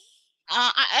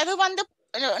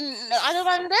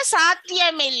 அது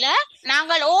சாத்தியம் இல்லை.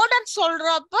 நாங்கள் ஓர்டர்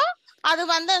சொல்றப்போ அது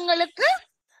எங்களுக்கு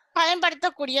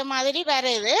பயன்படுத்தக்கூடிய மாதிரி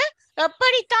வருது.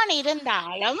 எப்படித்தான்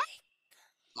இருந்தாலும்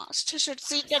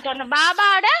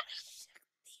பாபாட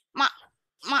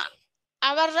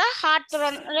அவர ஹார்ட்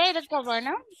இருக்க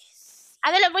வேணும்.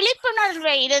 அதுல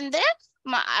விழிப்புணர்வை இருந்து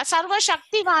சர்வ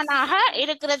சக்திவானாக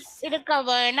இருக்க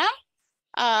வேணும்.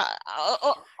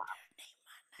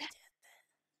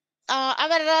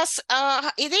 அவர்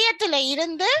இதயத்துல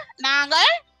இருந்து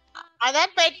நாங்கள் அதை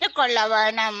பெற்றுக்கொள்ள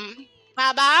வேணும்.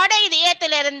 பாபாட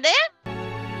இதயத்திலிருந்து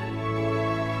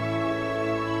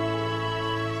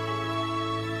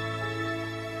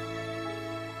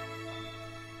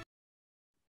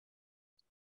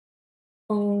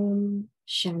Om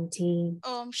Shanti.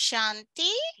 Om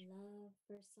Shanti. Love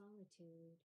for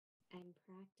solitude and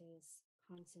practice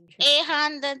concentration.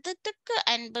 ஏகாந்தத்துக்கு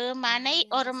அன்பு மனை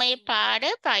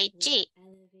ஒருமைப்பாடு பயிற்சி.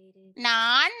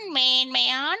 நான்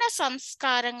மேன்மையான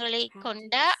சம்ஸ்காரங்களை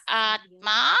கொண்ட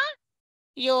ஆத்மா.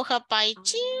 யோக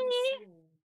பயிற்சி.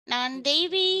 நான்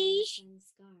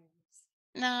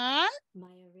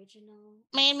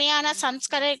மேன்மையான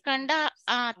சம்ஸ்காரை கொண்ட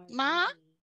ஆத்மா.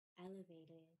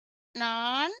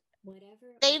 நான்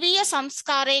தெய்வீக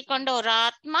சம்ஸ்காரை கொண்ட ஒரு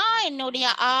ஆத்மா. என்னுடைய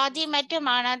ஆதி மற்றும்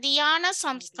அனதியான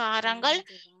சம்ஸ்காரங்கள்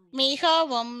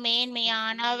மிகவும்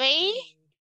மேன்மையானவை.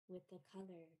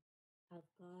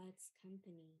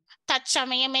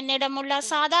 தற்சமயம் என்னிடம் உள்ள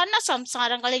சாதாரண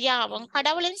சம்சாரங்கள் யாவும்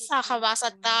கடவுளின்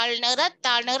சகவாசத்தால்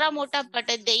நிறத்தால்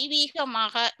நிறமூட்டப்பட்டு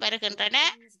தெய்வீகமாக வருகின்றன.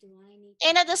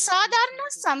 எனது சாதாரண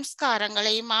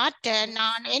சம்ஸ்காரங்களை மாற்ற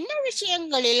நான் என்ன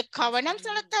விஷயங்களில் கவனம்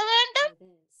செலுத்த வேண்டும்?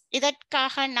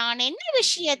 இதற்காக நான் என்ன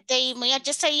விஷயத்தை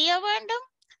முயற்சி செய்ய வேண்டும்?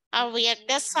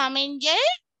 அவ்வியக்த சமிஞ்சை.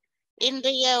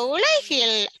 இன்றைய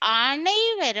உலகில்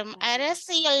அனைவரும்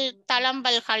அரசியல்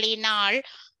தளம்பல்களினால்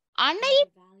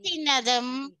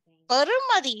அனைத்தினதும்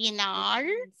பெறுமதியினால்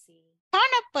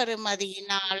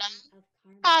பணப்பெறுமதியினாலும்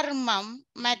கர்மம்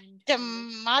மற்றும்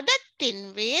மதத்தின்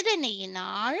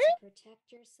வேதனையினால்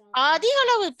அதிக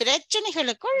அளவு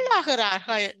பிரச்சனைகளுக்கு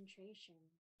உள்ளாகிறார்கள்.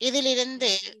 இதிலிருந்து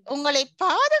உங்களை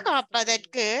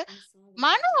பாதுகாப்பதற்கு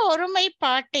மன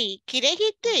ஒருமைப்பாட்டை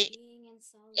கிரகித்து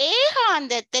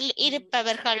ஏகாந்தத்தில்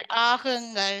இருப்பவர்கள்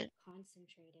ஆகுங்கள்.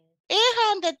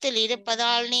 ஏகாந்தத்தில்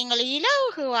இருப்பதால் நீங்கள்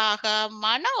இலகுவாக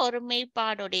மன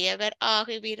ஒருமைப்பாடுடையவர்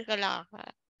ஆகுவீர்களாக.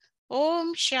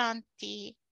 ஓம் சாந்தி.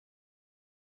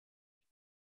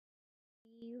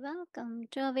 Welcome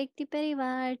to Avyakti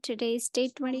Parivar. Today's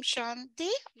date ஓம்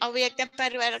சாந்தி. அவ்வியக்த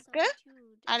பரிவாருக்கு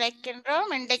அழைக்கின்றோம்.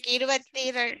 இன்றைக்கு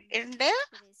 22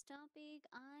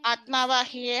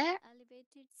 ஆத்மாவாகிய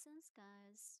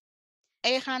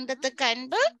ஏகாந்தத்துக்கு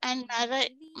அன்பு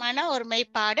மன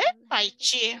ஒருமைப்பாடு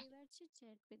பயிற்சி.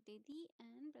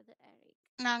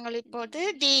 நாங்கள் இப்போது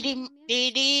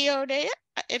டிடியோட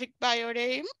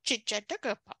எரிக்பாயோடையும் சிச்சத்தை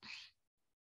கேட்போம்.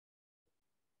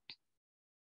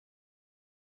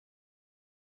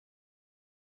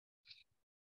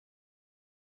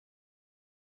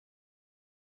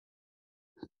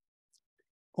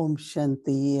 Om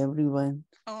Shanti everyone.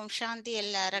 ஓம் சாந்தி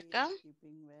எல்லாருக்கும்.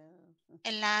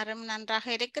 எல்லாரும் நன்றாக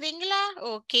இருக்கிறீங்களா?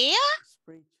 ஓகேயா?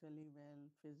 Spiritually well,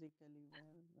 physically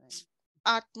well, right?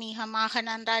 ஆத்மீகமாக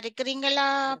நன்றா இருக்கிறீங்களா?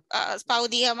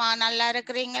 பௌதிகமாக நல்லா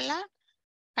இருக்கிறீங்களா?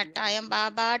 கட்டாயம்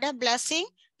பாபாட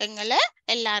பிளஸிங் எங்களை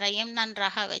எல்லாரையும்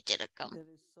நன்றாக வச்சிருக்கோம்.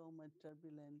 There is so much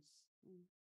turbulence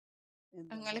in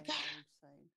the எங்களுக்கு world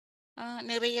outside.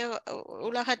 நிறைய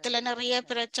உலகத்துல நிறைய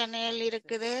பிரச்சனைகள்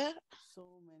இருக்குது. So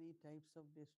many types of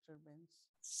disturbance.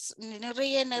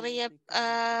 நிறைய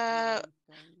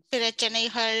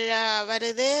பிரச்சனைகள்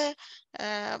வருது.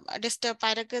 டிஸ்டர்பா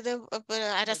இருக்குது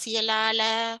அரசியலால,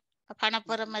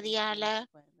 பணப்பெறுமதியால.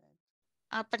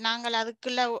 அப்ப நாங்கள்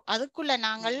அதுக்குள்ள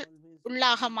நாங்கள்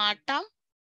உள்ளாக மாட்டோம்.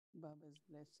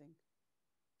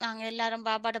 நாங்க எல்லாரும்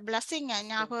பாபாட பிளஸிங்க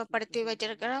ஞாபகப்படுத்தி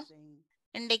வச்சிருக்கிறோம்.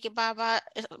 இன்றைக்கு பாபா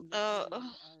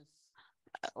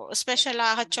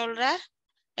ஸ்பெஷலாக சொல்ற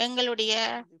எங்களுடைய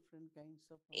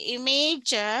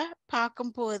இமேஜ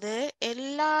பார்க்கும்போது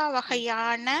எல்லா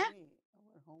வகையான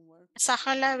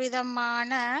சகல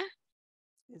விதமான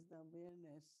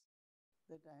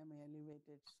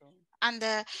அந்த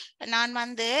நான்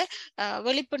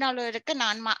விழிப்புணர்வு இருக்கு.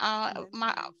 நான்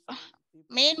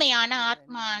மேன்மையான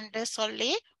ஆத்மா என்று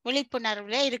சொல்லி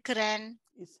விழிப்புணர்வுல இருக்கிறேன்.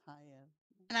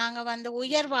 நாங்க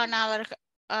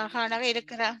உயர்வானவர்களாக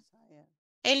இருக்கிறோம்.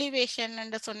 எலிவேஷன்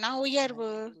என்று சொன்னா உயர்வு,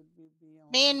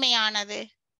 மேன்மையானது.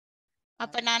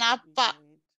 அப்ப நான் அப்பா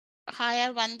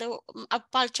ஹயர்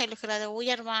அப்பால் சொல்லுகிறது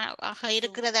உயர்வாக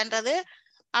இருக்கிறதுன்றது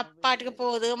அப்பாட்டுக்கு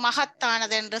போகுது,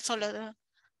 மகத்தானது என்று சொல்லுது.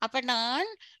 அப்ப நான்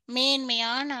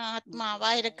மேன்மையான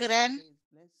ஆத்மாவா இருக்கிறேன்.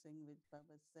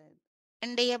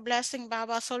 இன்றைய பிளஸிங்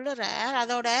பாபா சொல்லுறார்.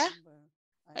 அதோட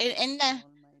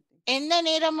எந்த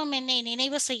நேரமும் என்னை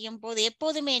நினைவு செய்யும் போது,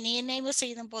 எப்போதுமே நினைவு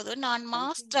செய்யும் போது நான்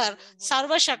மாஸ்டர்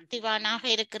சர்வசக்திவானாக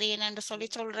இருக்கிறேன் என்று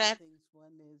சொல்றார்.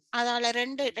 அதால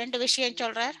ரெண்டு விஷயம்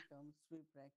சொல்றார்.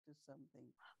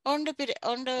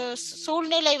 ஒன்று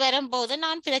சூழ்நிலை வரும்போது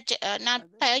நான்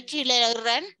பயிற்சியில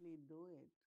இருக்கிறேன்.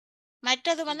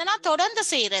 மற்றது நான் தொடர்ந்து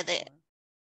செய்யறது.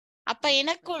 அப்ப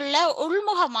எனக்குள்ள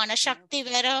உள்முகமான சக்தி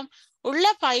வரும்,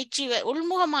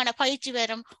 உள்முகமான பயிற்சி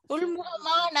வரும்,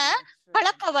 உள்முகமான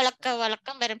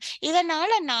வழக்கம் வரும்.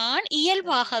 இதனால நான்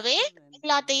இயல்பாகவே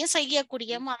எல்லாத்தையும்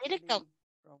செய்யக்கூடிய மாதிரி இருக்கும்.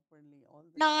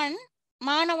 நான்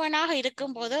மாணவனாக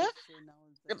இருக்கும்போது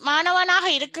மாணவனாக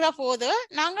இருக்கிற போது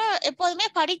நாங்க எப்போதுமே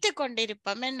படித்து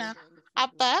கொண்டிருப்போம் என்ன.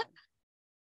 அப்ப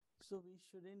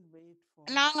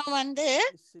நாங்க வந்து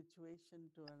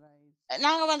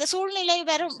சூழ்நிலை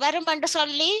வரும் வரும் என்று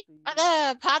சொல்லி அத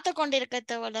பார்த்து கொண்டிருக்க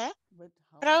தேவல.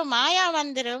 பிறகு மாயா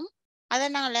வந்துடும்.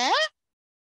 அதனால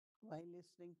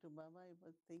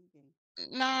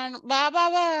நான்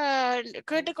பாபாவை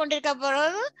கேட்டுக்கொண்டிருக்க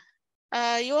பொழுது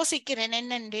யோசிக்கிறேன்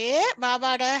என்னென்று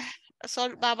பாபாட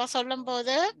பாபா சொல்லும்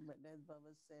போது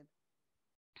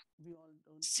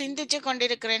சிந்திச்சு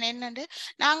கொண்டிருக்கிறேன் என்னென்று.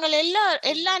 நாங்கள்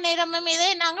எல்லா நேரமும் இதை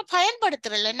நாங்க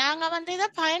பயன்படுத்துறல. நாங்க வந்து இதை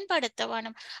பயன்படுத்த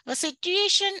வேணும்.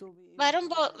 சிச்சுவேஷன்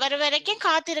வர வரைக்கும்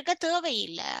காத்திருக்க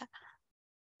தேவையில்லை.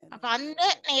 அப்ப அந்த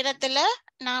நேரத்துல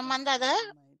நான் வந்து அத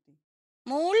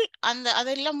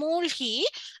அதுல மூழ்கி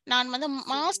நான் வந்து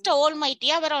மாஸ்டர்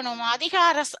ஓல்மைட்டியா வரணும்.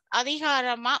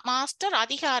 அதிகாரமா மாஸ்டர்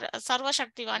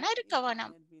சர்வசக்திவான இருக்க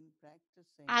வேணும்.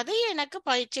 அது எனக்கு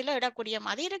பயிற்சியில இடக்கூடிய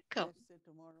மாதிரி இருக்கும்.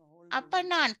 அப்ப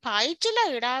நான் பயிற்சியில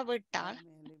இடாவிட்டால்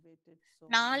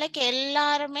நாளைக்கு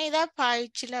எல்லாருமே இதான்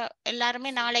பயிற்சியில எல்லாருமே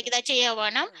நாளைக்கு தான் செய்ய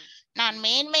வேணும். நான்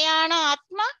மேன்மையான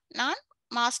ஆத்மா, நான்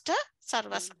மாஸ்டர்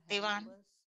சர்வசக்திவான்.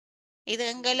 இது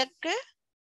எங்களுக்கு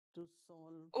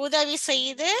உதவி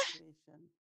செய்து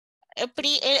எப்படி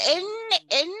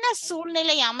என்ன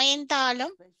சூழ்நிலை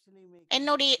அமைந்தாலும்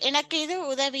எனக்கு இது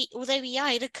உதவியா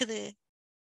இருக்குது.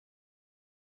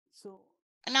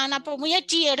 நான் அப்ப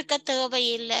முயற்சி எடுக்க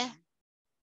தேவையில்லை.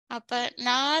 அப்ப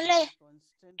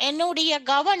என்னுடைய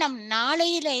கவனம்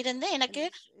நாளையில இருந்து எனக்கு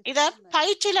இத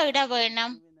பயிற்சியில இட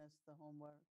வேணும்.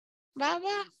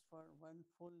 பாபா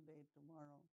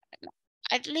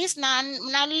அட்லீஸ்ட் நான்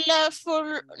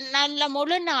நல்ல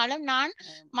முழு நாளும் நான்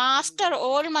மாஸ்டர்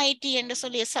ஓல்மைட்டி என்று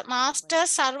சொல்லி மாஸ்டர்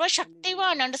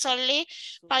சர்வசக்திவான் என்று சொல்லி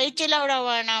பயிற்சியில விட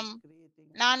வேணும்.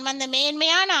 நான் வந்து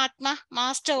மேன்மையான ஆத்மா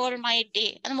மாஸ்டர் ஓல்மைட்டி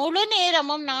அந்த முழு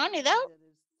நேரமும் நான் இத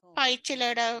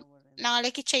பயிற்சியில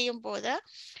நாளைக்கு செய்யும் போது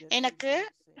எனக்கு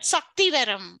சக்தி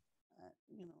வரும்.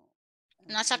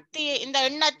 நான் சக்தி இந்த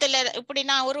எண்ணத்துல இப்படி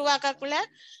நான் உருவாக்கக்குள்ள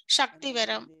சக்தி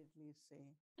வரும்.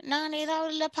 நான்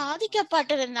ஏதாவது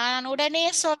பாதிக்கப்பட்டிருந்தேன், நான் உடனே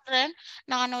சொல்றேன்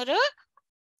நான் ஒரு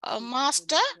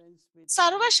மாஸ்டர்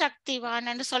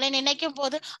சர்வசக்திவான் சொல்லி நினைக்கும்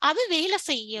போது அது வேலை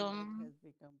செய்யும்.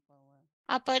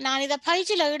 அப்ப நான் இத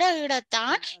பயிற்சியில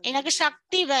இடத்தான் எனக்கு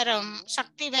சக்தி வரும்.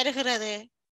 சக்தி வருகிறது.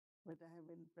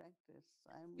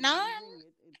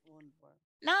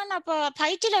 நான் அப்ப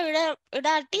பயிற்சியில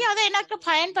இடாட்டி அது எனக்கு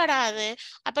பயன்படாது.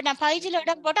 அப்ப நான் பயிற்சியில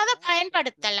இடம் போட்டு அதை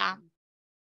பயன்படுத்தலாம்.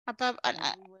 அப்ப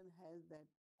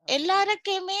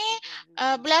எல்லாருக்குமே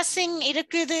பிளஸிங்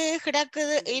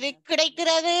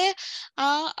கிடைக்கிறது.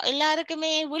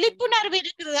 எல்லாருக்குமே விழிப்புணர்வு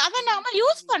இருக்குது. அதை நாம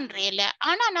யூஸ் பண்றேன்.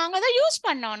 ஆனா நாங்க அதை யூஸ்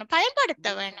பண்ணணும், பயன்படுத்த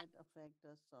வேணும்.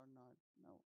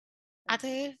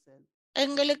 அது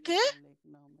எங்களுக்கு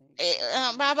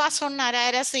பாபா சொன்னார்,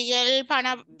 அரசியல்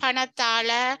பணத்தால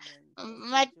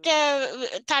மற்ற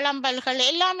தளம்பல்கள்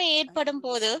எல்லாமே ஏற்படும்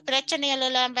போது, பிரச்சனைகள்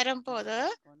எல்லாம் வரும் போது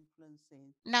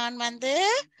நான் வந்து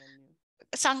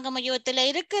சங்கம யுகத்துல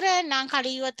இருக்கிறேன், நான்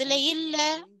கலியுகத்துல இல்ல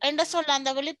என்று சொல்ல அந்த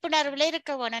விழிப்புணர்வுல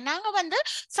இருக்க வேணும். நாங்க வந்து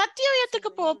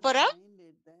சத்தியோகத்துக்கு போறோம்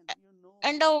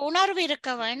என்ற உணர்வு இருக்க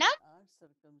வேணும்.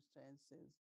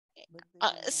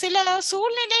 சில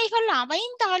சூழ்நிலைகள்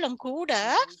அமைந்தாலும் கூட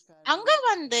அங்க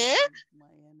வந்து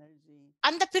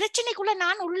அந்த பிரச்சனைக்குள்ள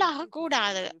நான் உள்ளாக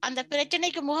கூடாது. அந்த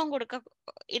பிரச்சனைக்கு முகம்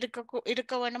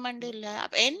இருக்க வேணும் இல்ல.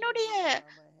 என்னுடைய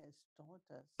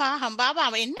பாகம் பாபா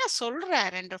அவன் என்ன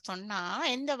சொல்றார் என்று சொன்னா,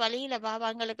 எந்த வழியில பாபா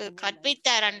எங்களுக்கு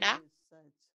கற்பித்தாரண்டா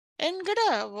என்கிற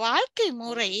வாழ்க்கை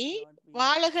முறை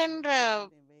வாழுகின்ற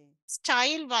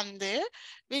ஸ்டைல் வந்து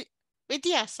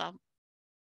வித்தியாசம்.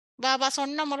 பாபா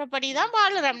சொன்ன முறைப்படிதான்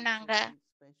வாழுறோம் நாங்க.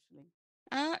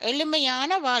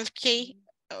 எளிமையான வாழ்க்கை,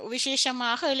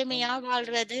 விசேஷமாக எளிமையா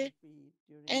வாழ்றது.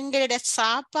 எங்களோட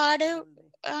சாப்பாடு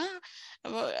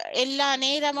எல்லா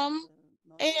நேரமும்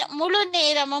முழு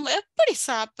நேரமும் எப்படி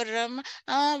சாப்பிடுறோம்,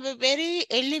 வெரி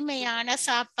எளிமையான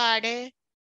சாப்பாடு.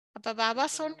 அப்ப பாபா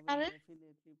சொன்னாரு,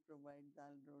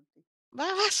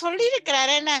 பாபா சொல்லி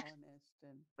இருக்கிறாரு என்ன,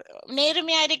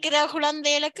 நேர்மையா இருக்கிற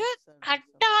குழந்தைகளுக்கு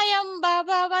கட்டாயம்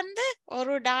பாபா வந்து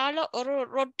 $1 ஒரு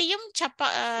ரொட்டியும்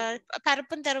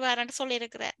பருப்பும் தருவாருன்னு சொல்லி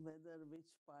இருக்கிறார்.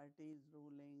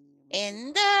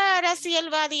 எந்த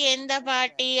அரசியல்வாதி எந்த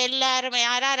பார்ட்டி எல்லாருமே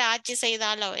யாராரு ஆட்சி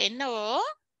செய்தாலோ என்னவோ,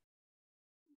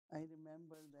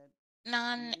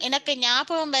 எனக்கு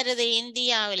ஞாபகம் வருது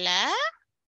இந்தியாவில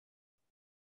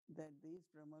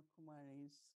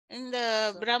இந்த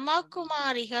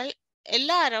பிரம்மகுமாரிகள்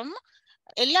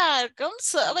எல்லாருக்கும்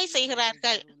சேவை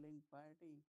செய்கிறார்கள்.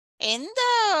 எந்த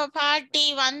பார்ட்டி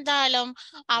வந்தாலும்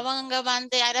அவங்க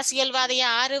வந்து அரசியல்வாதி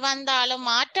யாரு வந்தாலும்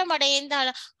மாற்றம்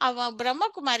அடைந்தாலும் அவன்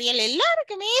பிரம்மகுமாரிகள்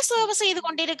எல்லாருக்குமே சேவை செய்து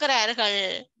கொண்டிருக்கிறார்கள்.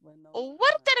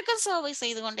 ஒவ்வொருத்தருக்கும் சேவை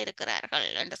செய்து கொண்டிருக்கிறார்கள்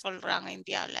என்று சொல்றாங்க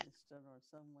இந்தியாவுல.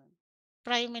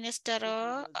 பிரைம் மினிஸ்டரோ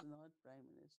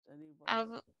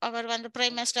அவர் வந்து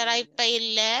பிரைம் மினிஸ்டரா இப்ப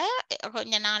இல்ல,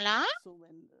 கொஞ்ச நாளா.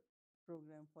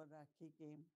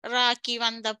 ராக்கி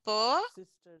வந்தப்போ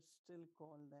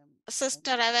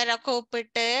சிஸ்டர் அவரை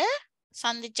கூப்பிட்டு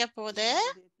சந்திச்ச போது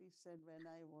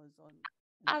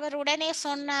அவர் உடனே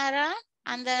சொன்னாரா,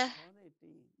 அந்த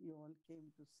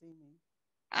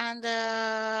அந்த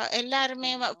எல்லாருமே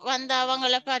வந்து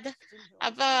அவங்கள பார்த்து,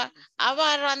 அப்ப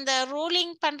அவர் அந்த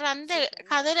ரூலிங் பண்ற அந்த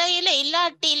கதிரையில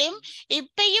இல்லாட்டிலும்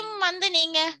இப்பயும் வந்து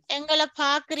நீங்க எங்களை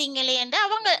பாக்குறீங்களே என்று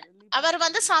அவர்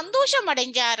வந்து சந்தோஷம்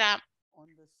அடைஞ்சாராம்.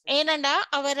 ஏனண்டா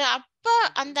அவர் அப்ப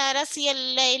அந்த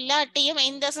அரசியல்ல இல்லாட்டியும்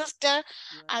இந்த சிஸ்டர்,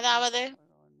 அதாவது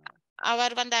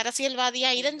அவர் வந்து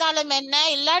அரசியல்வாதியா இருந்தாலும் என்ன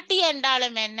இல்லாட்டி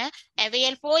என்றாலும் என்ன,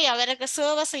 அவையல் போய் அவருக்கு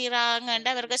சேவை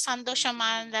செய்யறாங்க அவருக்கு சந்தோஷமா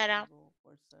இருந்தாராம்.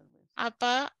 அப்ப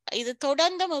இது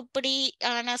தொடர்ந்தும்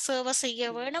இப்படியான சேவை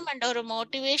செய்ய வேணும் என்ற ஒரு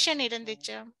மோட்டிவேஷன்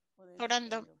இருந்துச்சு.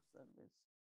 தொடர்ந்தும்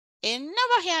என்ன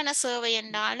வகையான சேவை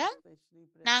என்றாலும்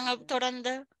நாங்க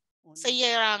தொடர்ந்து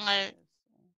செய்யறாங்க.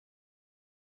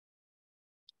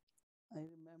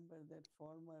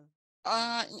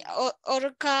 ஒரு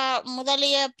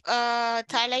முதலிய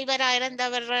தலைவரா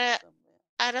இருந்தவர்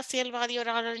அரசியல்வாதி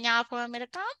ஒரு ஆள் ஞாபகம்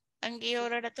இருக்கா அங்கேயோ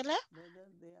ஒரு இடத்துல?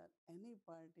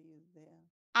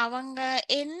 அவங்க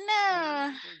என்ன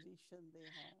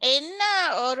என்ன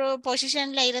ஒரு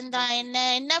பொசிஷன்ல இருந்தா என்ன,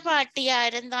 என்ன பார்ட்டியா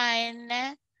இருந்தா என்ன,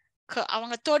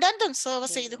 அவங்க தொடர்ந்தும் சேவை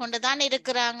செய்து கொண்டுதான்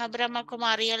இருக்கிறாங்க.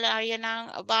 பிரம்மகுமாரிகள் ஐயனா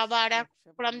பாபாட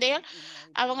குழந்தைகள்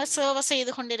அவங்க சேவை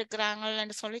செய்து கொண்டிருக்கிறாங்க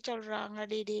என்று சொல்றாங்க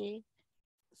டிடி.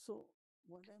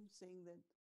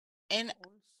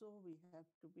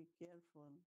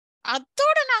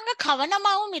 அதோட நாங்க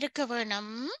கவனமாவும் இருக்க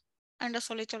வேணும் என்று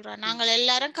சொல்றாங்க. நாங்கள்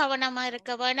எல்லாரும் கவனமா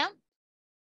இருக்க வேணும்.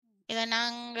 இத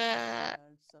நாங்க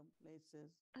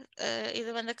இது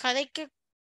வந்து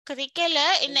கதைக்கல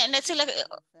என்ன சில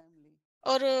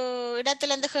ஒரு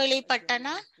இடத்துல இருந்து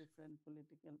கேள்விப்பட்டனா,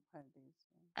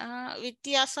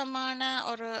 வித்தியாசமான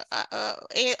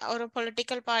ஒரு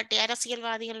பொலிட்டிக்கல் பார்ட்டி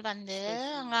அரசியல்வாதிகள் வந்து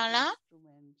அங்கெல்லாம்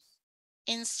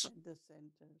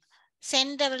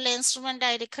சென்டர்ல இன்ஸ்ட்ருமெண்டா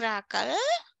இருக்கிறார்கள்,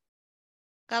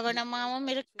 கவனமாவும்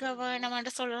இருக்க வேணும்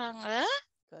என்று சொல்றாங்க.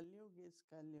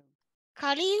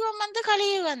 கலியுகம் வந்து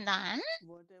கலியுகம் தான்.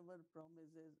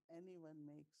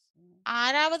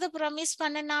 ஆறாவது ப்ராமிஸ்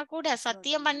பண்ணனா கூட,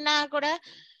 சத்தியம் பண்ணா கூட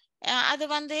அது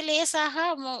வந்து லேசாக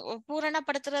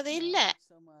பூரணப்படுத்துறது இல்ல.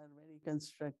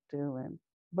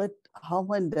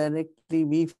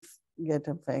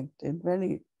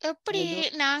 எப்படி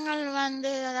நாங்கள்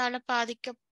வந்து அதால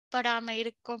பாதிக்கப்படாம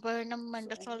இருக்க வேணும்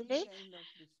என்று சொல்லி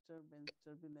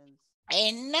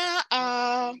என்ன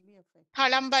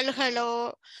கலம்பல்களோ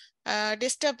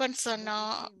டிஸ்டர்பன்ஸ்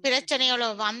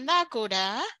பிரச்சனைகளோ வந்தா கூட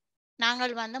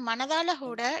நாங்கள் வந்து மனதால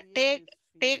கூட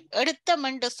எடுத்தோம்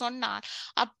என்று சொன்னால்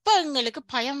அப்ப எங்களுக்கு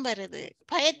பயம் வருது,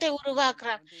 பயத்தை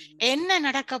உருவாக்குறாங்க. என்ன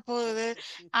நடக்க போகுது,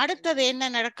 அடுத்தது என்ன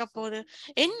நடக்க போகுது,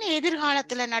 என்ன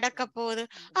எதிர்காலத்துல நடக்க போகுது,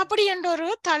 அப்படி என்ற ஒரு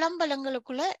தளம்பல்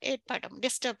எங்களுக்குள்ள ஏற்படும்,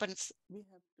 டிஸ்டர்பன்ஸ்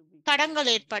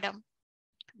தடங்கள் ஏற்படும்.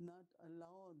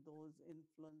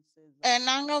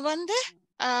 நாங்க வந்து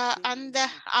அந்த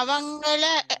அவங்கள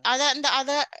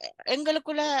அத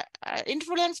எங்களுக்குள்ள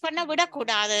இன்ஃப்ளூயன்ஸ் பண்ண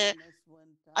விடக்கூடாது,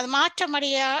 அது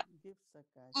மாற்றமடைய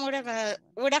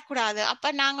விடக்கூடாது.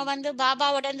 அப்ப நாங்க வந்து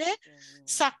பாபாவோட வந்து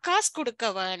சக்காஸ் கொடுக்க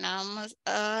வேணும்,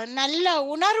 நல்ல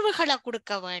உணர்வுகளை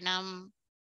கொடுக்க வேணும்.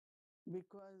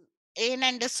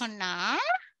 ஏனென்று சொன்னா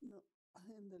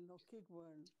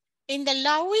இந்த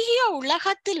லௌகிக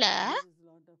உலகத்துல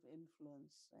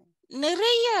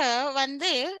நிறைய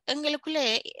வந்து எங்களுக்குள்ள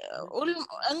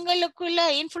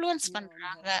இன்ஃப்ளூயன்ஸ்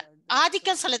பண்றாங்க,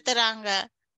 ஆதிக்கம் செலுத்துறாங்க.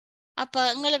 அப்ப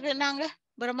எங்களுக்கு நாங்க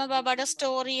பிரம்ம பாபாவோட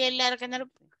ஸ்டோரி எல்லாருக்கும்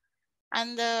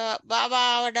அந்த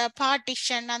பாபாவோட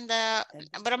பார்ட்டிஷன், அந்த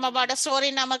பிரம்மபாட ஸ்டோரி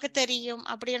நமக்கு தெரியும்.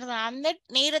 அப்படி அந்த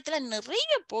நேரத்துல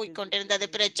நிறைய போய்கொண்டிருந்தது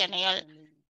பிரச்சனைகள்,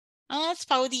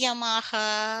 பௌதிகமாக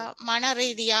மன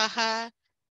ரீதியாக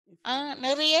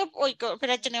நிறைய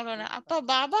பிரச்சனைகள். அப்ப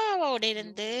பாபாவோட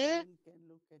இருந்து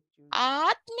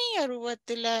ஆத்மீய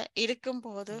ரூபத்துல இருக்கும்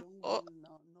போது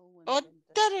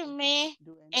ஒருத்தருமே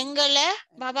எங்களை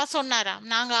பாபா சொன்னாராம்,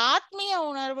 நாங்க ஆத்மீய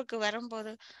உணர்வுக்கு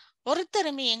வரும்போது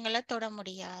ஒருத்தருமே எங்களை தொட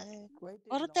முடியாது,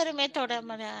 ஒருத்தருமே தொட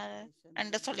முடியாது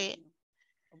என்று சொல்லி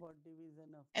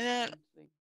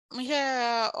மிக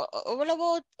எவ்வளவோ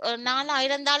நாளா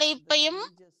இருந்தாலும் இப்பயும்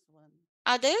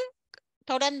அது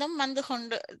தொடர்ந்தும் வந்து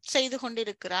கொண்டு செய்து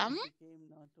கொண்டிருக்கிறோம். it became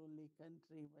not only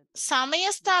country but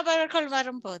சமயஸ்தாபகர்கள்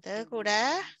வரும்போது two கூட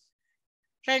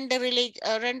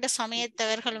religions. ரெண்டு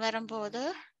சமயத்தவர்கள் வரும்போது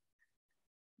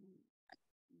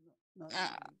Not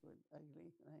ah, very good, ugly,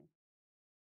 right?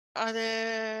 அது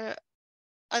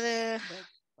அது But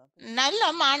Papa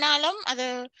நல்லம், Shanti, ஆனாலும் அது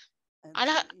and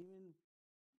அழகா then even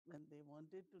when they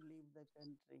wanted to leave the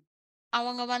country,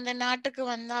 அவங்க வந்து நாட்டுக்கு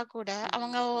வந்தா கூட even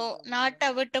அவங்க if they were நாட்டை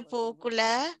விட்டு whatever போக்குள்ள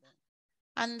caste then,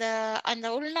 அந்த அந்த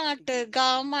they உள்நாட்டு give them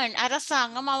கவர்மெண்ட் some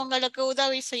அரசாங்கம் good, அவங்களுக்கு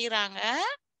உதவி செய்யறாங்க.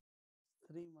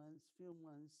 3 months, few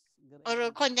months ஒரு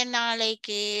grant. கொஞ்ச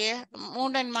நாளைக்கு But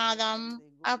 3 later மாதம் when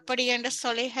they go அப்படி there என்று and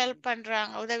சொல்லி ஹெல்ப் peacefully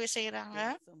பண்றாங்க, உதவி செய்யறாங்க.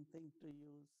 get something to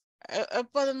use,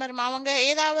 எப்போதும் அவங்க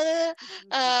ஏதாவது it will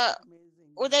feel ah,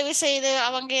 amazing. உதவி செய்து But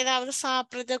அவங்க ஏதாவது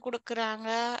சாப்பிடுறது கொடுக்கறாங்க,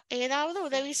 ஏதாவது so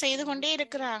உதவி செய்து when we கொண்டே came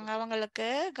இருக்கிறாங்க அவங்களுக்கு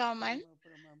government.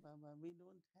 Brahma Baba, we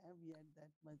don't have yet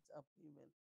that much upheaval.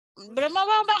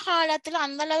 Brahma Baba காலத்துல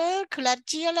அந்த அளவு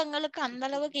கிளர்ச்சிகள் எங்களுக்கு அந்த It could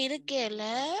அளவுக்கு have been இருக்கே இல்ல.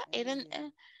 anywhere,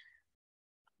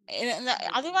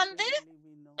 but அது வந்து internally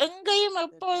we know எங்கேயும் that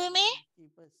எப்போதுமே Baba will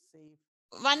keep us safe.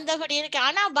 வந்தபடி Baba இருக்கு. will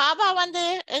ஆனா keep us பாபா warm. வந்து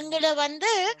எங்களை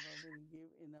வந்து Baba will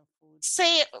give enough food for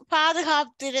us.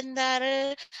 பாதுகாத்திருந்தாரு.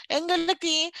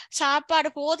 எங்களுக்கு சாப்பாடு,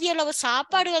 போதிய அளவு And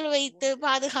சாப்பாடுகள் வைத்து whatever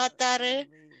பாதுகாத்தாரு.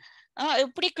 in way,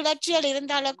 எப்படி கிளர்ச்சிகள்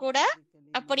இருந்தாலும் spiritually, கூட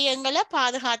physically, அப்படி maybe எங்களை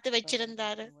பாதுகாத்து Baba will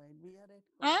வச்சிருந்தாரு. provide. We are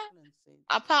at ah confluence stage.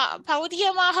 We don't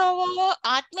பௌதிகமாகவோ have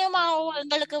ஆத்மீயமாகவோ everything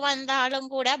எங்களுக்கு in our வந்தாலும்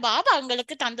கூட பாபா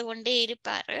எங்களுக்கு தந்து கொண்டே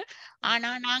இருப்பாரு. and ஆனா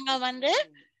when it's நாங்க வந்து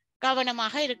descending,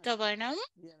 கவனமாக it's இருக்க not. வேணும்.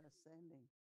 We are ascending.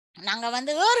 நாங்க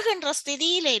வந்து ஏறுகின்ற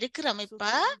ஸ்திதியில இருக்கிறோம். So இப்ப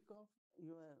think of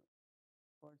your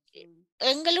fortune,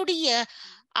 எங்களுடைய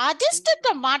think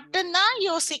அதிர்ஷ்டத்தை of your மட்டும்தான் progress.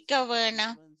 யோசிக்க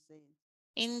வேணும். 31 says,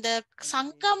 இந்த and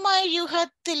சங்கம they,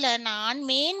 யுகத்துல நான்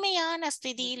மேன்மையான but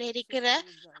ஸ்திதியில also இருக்கிற there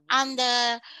is the அந்த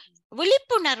awareness.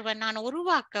 விழிப்புணர்வை நான்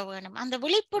உருவாக்க வேணும். அந்த In that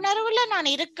விழிப்புணர்வுல நான்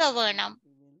awareness இருக்க only வேணும்.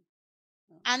 we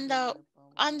will அந்த bring the power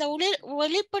அந்த of Shiva.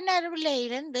 விழிப்புணர்வுல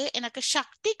இருந்து எனக்கு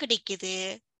சக்தி கிடைக்குது.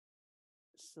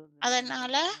 So remember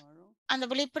அதனால tomorrow, அந்த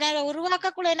விழிப்புணர்வை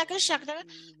உருவாக்கக்குள்ள எனக்கு சக்தி.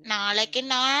 Almighty, the நாளைக்கு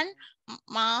Universe, நான்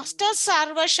மாஸ்டர் elevate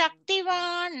சர்வ yourself,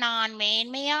 சக்திவான், நான்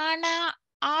மேன்மையான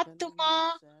calm ஆத்துமா,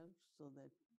 yourself so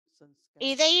that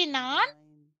இதை sanskar நான்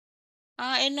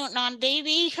divine இன்னும் நான்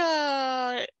தெய்வீக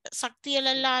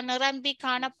சக்திகளெல்லாம் நிரம்பி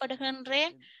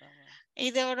காணப்படுகின்றேன். synchronicity with Baba.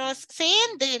 இதோட Not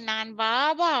சேர்ந்து myself நான் and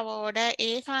பாபாவோட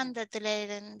ஏகாந்தத்தில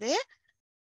இருந்து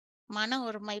மன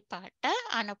ஒருமைப்பாட்ட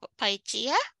பயிற்சிய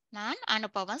நான்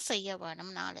அனுபவம் செய்ய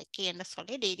வேணும் நாளைக்கு என்று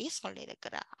சொல்லி டிடி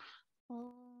சொல்லியிருக்கிறார். Om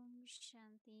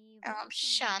Shanti. Om Welcome to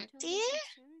Shanti.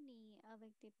 Avyakta Journey.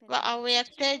 Avyakta Parivar.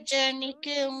 அவ்வியக்த Today's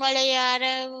ஜேர்னிக்கு story is உங்களை about யார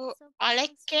the steps of Baba's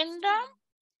அழைக்கின்றோம். wisdom.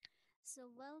 So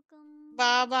welcome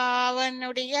Baba to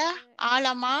அவனுடைய Sister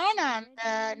ஆழமான Sister அந்த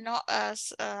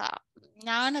Reddy.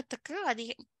 ஞானத்துக்கு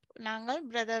நாங்கள்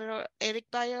brother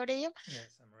Eric பாயோடையும்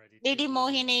Yes, I'm ready DD to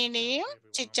மோகினியையும் thank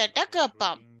everyone. சிச்சட்ட Lovely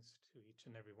கேட்போம். greetings to each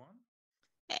and everyone.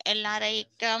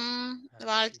 எல்லாரைக்கும் Yes,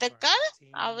 வாழ்த்துக்கள். Avyakti Parivar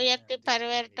team அவ்வியக்தி and Didi Mohini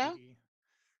பரிவர்த்தம். Didi.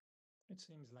 It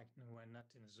seems like no, I'm not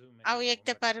in Zoom anymore,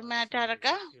 அவ்வியக்தி but 2 பரிமாற்றாருக்க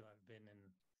days I feel I've been in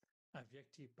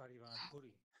Avyakti Parivar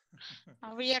Puri.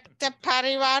 அவ்வியக்தி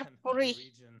Parivar Another Puri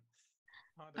region,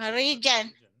 part of the subtle region.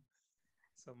 region.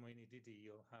 So Mohini Didi,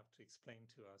 you'll have to explain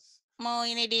to us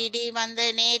மோகினி how DD Avyakti வந்து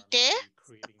Parivar நேற்று may be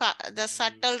creating the this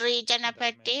subtle new region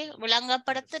பற்றி dimension in the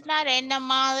விளங்கப்படுத்தினார். subtle என்ன world.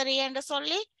 மாதிரி என்று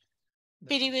சொல்லி The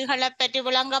பிரிவுகளை concept பற்றி of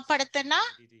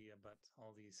விளங்கப்படுத்தினார். Mohini Didi about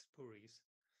all these puris.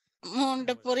 I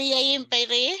 3 was புரியையும் asking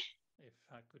பெரிய if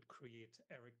I could create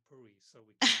Eric Puri so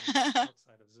we can meet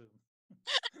outside of Zoom.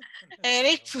 And I said,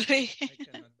 Eric no, Puri. I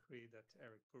cannot create that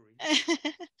Eric Puri.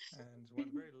 And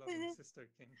one very loving sister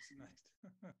came tonight.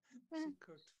 She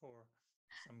cooked for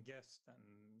some guests and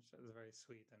she was very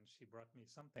sweet and she brought me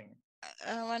something.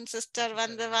 One And sister she said,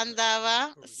 வந்து I know வந்தாவா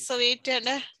it's puri, so sweet I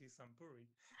brought you some puri.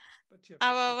 But you have to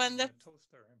அவ put it வந்து in a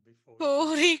toaster before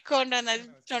puri கொண்டு வந்து And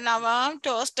I was சொன்னாவாம். confused.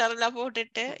 டோஸ்டர்ல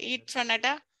போட்டுட்டு Put it in a eat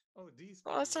சொன்னட்டா. toaster. Oh, these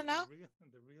puris, சொன்னா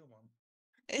the real one.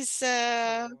 Is So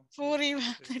puri yes,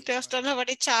 வந்து this is டோஸ்டர்ல my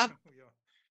போட்டு we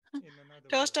are in another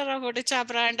டோஸ்டர்ல world. போட்டு Thank you,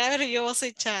 சாப்பிட்றான்ட்டு Mohini, our for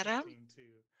யோசிச்சாராம். accepting to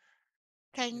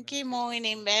thank you take us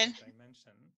மோகினி into man. that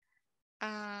dimension.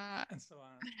 And so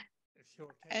if you're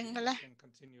okay, எங்களை I can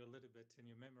continue a little bit in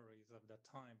your memories of that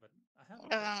time. But I have a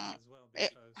question as well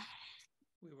because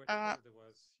we were told there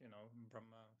was,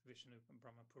 Brahma, Vishnu,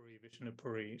 Brahma Puri, Vishnu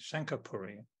Puri, Shankar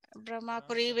Puri.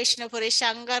 பிரம்மாபுரி, Vishnupuri,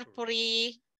 Shankar Puri.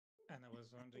 And I was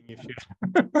wondering if you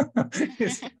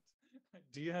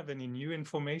do you have any new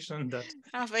information that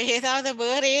அப்ப ஏதாவது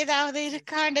வேற ஏதாவது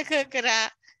இருக்கான்னு கேக்குறா.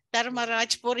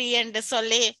 தர்மராஜ் புரி என்று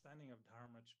சொல்லி understanding of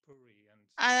Dharmaj Puri and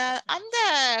அந்த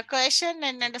question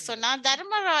என்னன்னு சொன்னா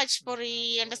தர்மராஜ்புரி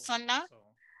என்று சொன்னா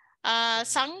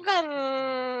சங்கர்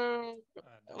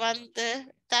வந்து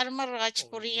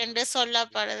தர்மராஜ்புரி என்று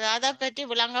சொல்லப்படுது. அதை பற்றி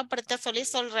விளங்கப்படுத்த சொல்லி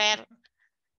சொல்றார்.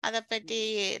 அதை பற்றி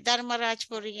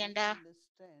தர்மராஜ்புரி என்றா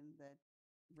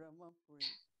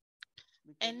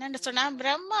என்னன்னு சொன்னா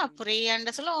பிரம்மாபுரி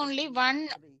என்று சொல்ல only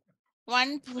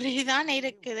one புரி தான்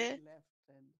இருக்குது.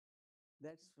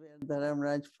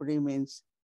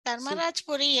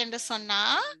 தர்மராஜ்புரி என்று சொன்னா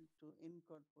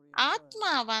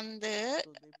ஆத்மா வந்து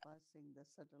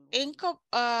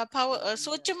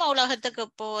சூட்சும உலகத்துக்கு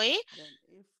போய்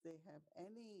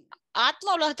ஆத்ம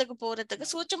உலகத்துக்கு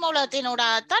போறதுக்கு சூட்சும உலகத்தினோட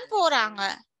தான் போறாங்க.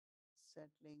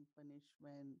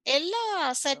 எல்லா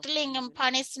செட்டிலிங்கும்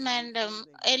பனிஷ்மெண்டும்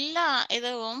எல்லா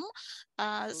இதுவும்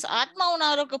ஆத்ம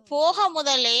உணர்வுக்கு போக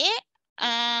முதலே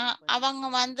அவங்க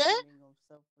வந்து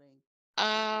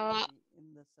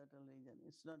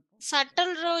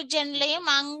சட்டல் ரீஜன்லயும்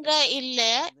அங்க இல்ல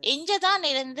இங்கதான்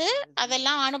இருந்து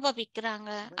அதெல்லாம்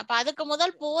அனுபவிக்கிறாங்க. அப்ப அதுக்கு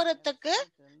முதல் போறதுக்கு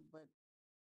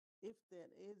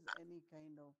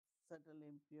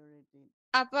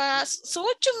அப்ப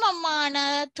சூட்சுமமான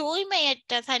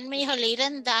தூய்மையற்ற தன்மைகள்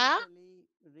இருந்தா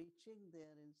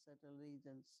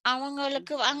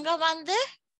அவங்களுக்கு அங்க வந்து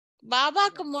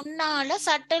பாபாக்கு முன்னால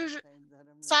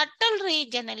சட்டல்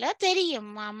ரீஜன்ல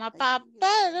தெரியும். அப்ப அப்ப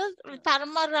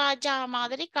தர்மராஜா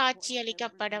மாதிரி காட்சி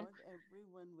அளிக்கப்படும்.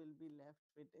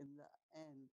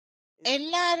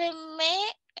 எல்லாருமே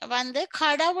வந்து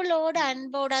கடவுளோட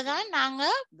அன்போட தான் நாங்க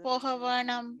போக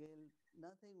வேணும்.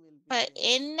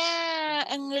 என்ன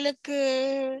எங்களுக்கு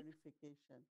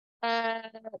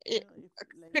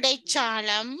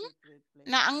கிடைச்சாலும்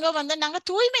அங்க வந்து நாங்க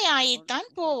தூய்மையாயித்தான்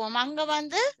போவோம். அங்க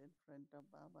வந்து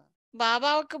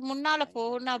பாபாவுக்கு முன்னால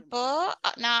போனப்போ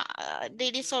நான்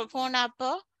டிடி போனப்போ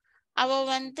அவ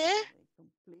வந்து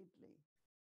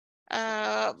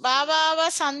பாபாவை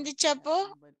சந்திச்சப்போ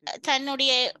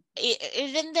தன்னுடைய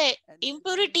இருந்த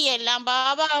இம்பியூரிட்டி எல்லாம்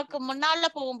பாபாவுக்கு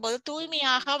முன்னால போகும்போது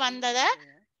தூய்மையாக வந்தத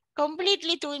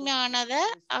கம்ப்ளீட்லி தூய்மையானத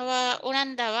அவ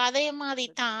உணர்ந்தவ. அதே மாதிரி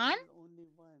தான்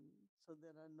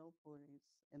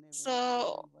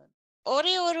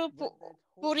ஒரே ஒரு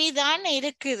புரிதான்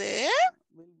இருக்குது.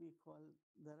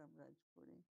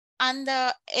 அந்த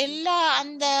எல்லா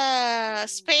அந்த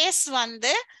ஸ்பேஸ்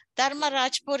வந்து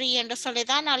தர்மராஜ்புரி என்று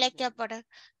சொல்லிதான் அழைக்கப்படும்.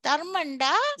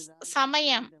 தர்மண்டா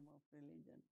சமயம்,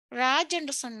 ராஜ்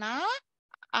என்று சொன்னா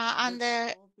அந்த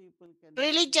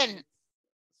ரிலிஜன்,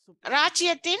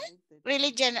 ராஜ்யத்தின்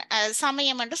ரிலிஜன்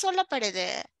சமயம் என்று சொல்லப்படுது.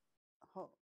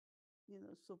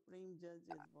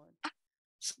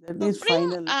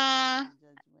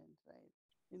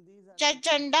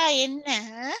 ஜட்ஜண்டா என்ன?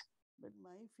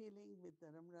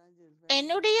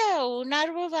 என்னுடைய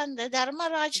உணர்வு வந்து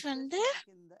தர்மராஜ் வந்து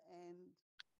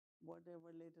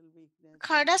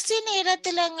கடைசி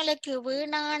நேரத்துல எங்களுக்கு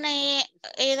வீணான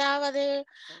ஏதாவது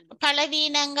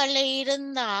பலவீனங்கள்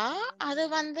இருந்தா அது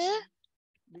வந்து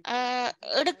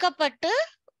எடுக்கப்பட்டு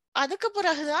அதுக்கு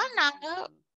பிறகுதான் நாங்க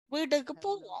வீட்டுக்கு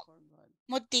போவோம்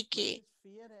முத்திக்கு.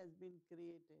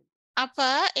 அப்ப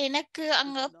எனக்கு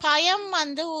அங்க பயம்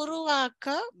வந்து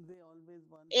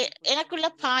எனக்குள்ள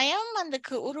பயம் வந்து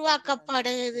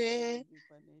உருவாக்கப்படுது.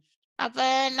 அப்ப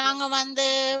நாங்க வந்து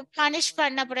பனிஷ்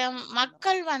பண்ணப்படும்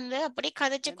மக்கள் வந்து அப்படி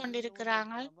கதைச்சு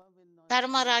கொண்டிருக்கிறாங்க.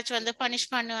 தர்மராஜ் வந்து பனிஷ்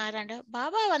பண்ணுவாரு.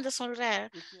 பாபா வந்து சொல்றார்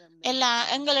எல்லாம்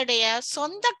எங்களுடைய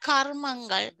சொந்த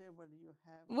கர்மங்கள்,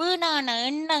 வீணான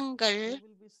எண்ணங்கள்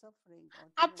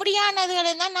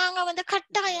அப்படியானதுகளை தான் நாங்க வந்து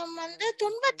கட்டாயம் வந்து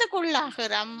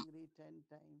துன்பத்துக்குள்ளாகிறோம்.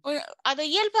 அது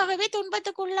இயல்பாகவே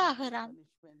துன்பத்துக்குள்ளாகிறோம்.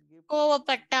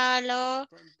 கோவப்பட்டாலோ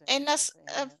என்ன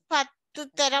 10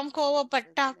 தரம்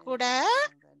கோவப்பட்டா கூட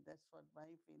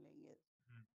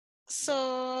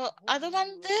அது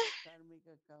வந்து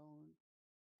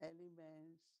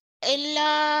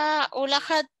எல்லா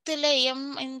உலகத்திலையும்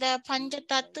இந்த பஞ்ச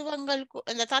தத்துவங்கள்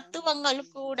இந்த தத்துவங்கள்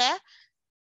கூட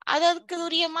அதற்கு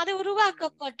உரிய மாதிரி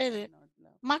உருவாக்கப்பட்டது.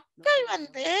 மக்கள்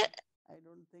வந்து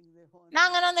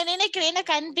நாங்க வந்து நினைக்கிறேன்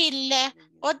எனக்கு அன்பு இல்ல,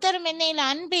 ஒருத்தரும் என்னையில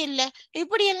அன்பு இல்ல,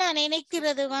 இப்படி எல்லாம்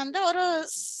நினைக்கிறது வந்து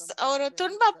ஒரு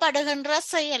துன்பப்படுகின்ற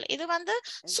செயல். இது வந்து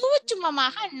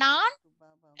சூட்சுமமாக நான்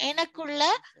எனக்குள்ள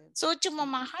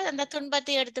சூட்சுமமாக அந்த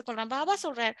துன்பத்தை எடுத்துக்கொள்றேன். பாபா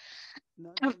சொல்றார்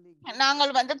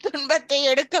நாங்கள் வந்து துன்பத்தை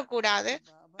எடுக்க கூடாது,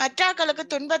 மற்றாக்களுக்கு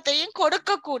துன்பத்தையும்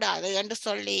கொடுக்க கூடாது என்று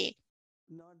சொல்லி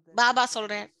பாபா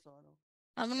சொல்றார்.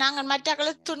 நாங்கள்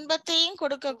மற்றவர்களுக்கு துன்பத்தையும்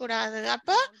கொடுக்க கூடாது.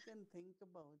 அப்ப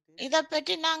இத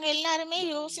பற்றி நாங்க எல்லாருமே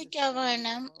யோசிக்க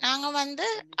வேணும். நாங்க வந்து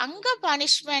அங்க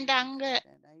பனிஷ்மெண்ட்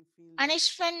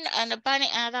அந்த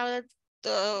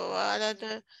அதாவது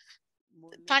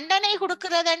தண்டனை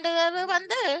கொடுக்கறதுன்றது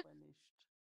வந்து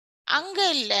அங்க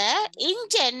இல்ல,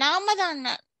 இங்க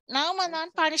நாம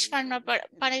தான்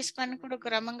பனிஷ்மெண்ட்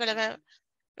கொடுக்கிறோம். உங்களுக்கு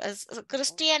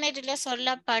கிறிஸ்டியானிட்டில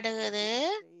சொல்லப்படுகிறது.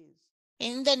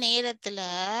 இந்த நேரத்துல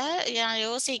நான்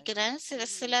யோசிக்கிறேன், சில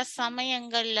சில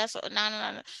சமயங்கள்ல நான்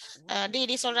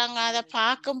டிடி சொல்றாங்க, அதை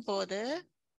பார்க்கும்போது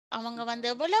அவங்க வந்து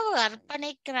எவ்வளவு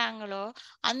அர்ப்பணிக்கிறாங்களோ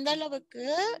அந்த அளவுக்கு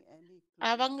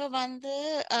அவங்க வந்து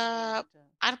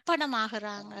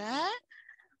அர்ப்பணமாகறாங்க.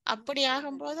 அப்படி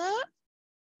ஆகும்போது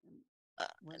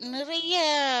நிறைய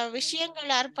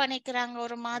விஷயங்கள் அர்ப்பணிக்கிறாங்க.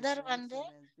 ஒரு மதர் வந்து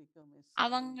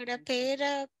அவங்களோட பேர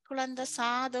குழந்தை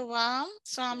சாதுவாம்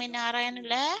சுவாமி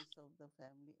நாராயணல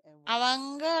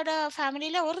அவங்களோட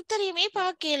ஃபேமிலியில ஒருத்தரையுமே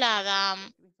பார்க்கலாதாம்.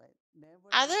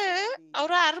 அது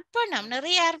ஒரு அர்ப்பணம்,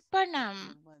 நிறைய அர்ப்பணம்.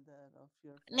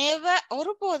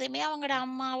 ஒருபோதுமே அவங்களோட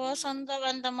அம்மாவோ சொந்த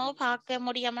பந்தமோ பார்க்க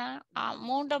முடியாம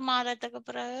 3 மாதத்துக்கு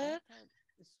பிறகு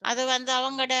அது வந்து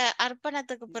அவங்களோட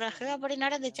அர்ப்பணத்துக்கு பிறகு அப்படி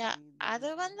நடந்துச்சா. அது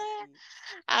வந்து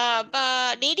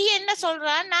டிடி என்ன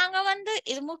சொல்றா, நாங்க வந்து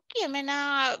இது முக்கியம் என்ன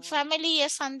ஃபேமிலிய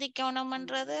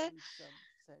சந்திக்கணும்ன்றது,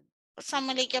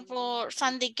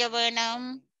 சந்திக்க வேணும்.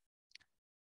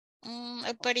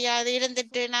 எப்படியாவது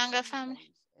இருந்துட்டு நாங்க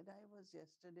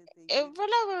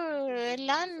எவ்வளவு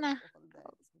எல்லாம்.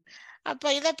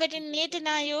 அப்ப இத பற்றி நேற்று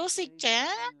நான்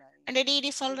யோசிச்சேன். அந்த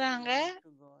டிடி சொல்றாங்க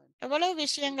எவ்வளவு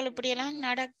விஷயங்கள் இப்படி எல்லாம்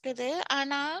நடக்குது.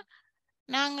 ஆனா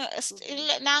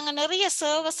நாங்க நிறைய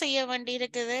சேவை செய்ய வேண்டி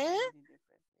இருக்குது.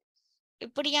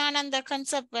 இப்படியான அந்த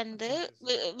கான்செப்ட் வந்து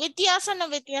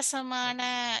வித்தியாசமான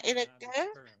இருக்கு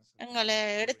எங்களை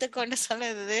எடுத்துக்கொண்டு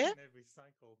சொல்லுது.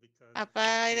 அப்ப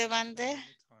இது வந்து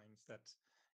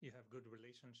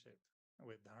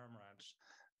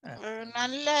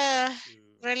நல்ல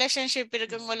ரிலேஷன்ஷிப்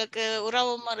இருக்கு உங்களுக்கு,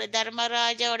 உறவு முறை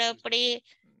தர்மராஜோட எப்படி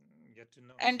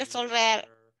என்று சொல்றார்.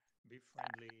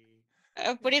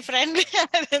 எப்படி ஃப்ரெண்ட்லியா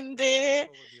இருந்து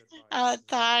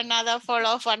தான் அதை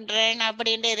ஃபாலோ பண்றேன்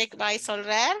அப்படின்னு இருக்கு பாய்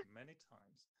சொல்றார்.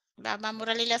 பாபா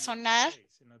முரளியில சொன்னார்,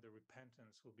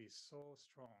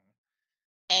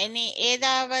 நீ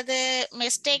ஏதாவது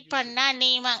மிஸ்டேக் பண்ணா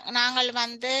நாங்கள்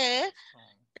வந்து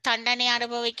தண்டனை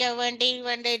அனுபவிக்க வேண்டி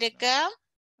இருக்க.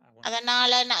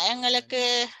 அதனால எங்களுக்கு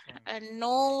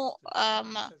நோ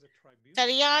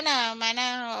சரியான மன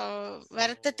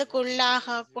வருத்தத்துக்கு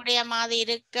உள்ளாக கூடிய மாதிரி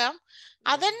இருக்கும்.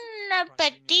 அதனை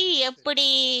பற்றி எப்படி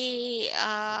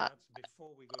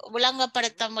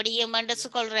விளங்கப்படுத்த முடியும் என்று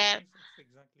சொல்றார்.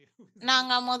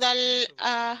 நாங்க முதல்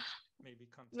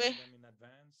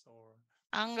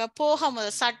அங்க போக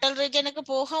முதல் சட்டல் ரீஜனுக்கு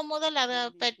போக முதல் அதை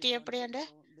பற்றி எப்படி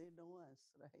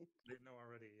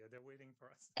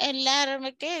எல்லாருமே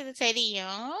இது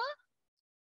தெரியும்.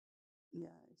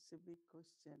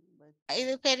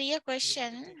 இது பெரிய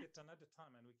question.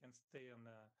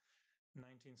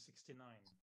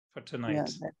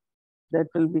 That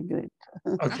will be great.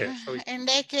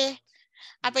 இன்றைக்கு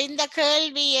அப்ப இந்த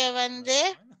கேள்வியை வந்து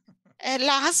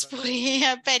லாஸ்ட்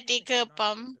புரிய பற்றி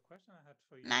கேட்போம்.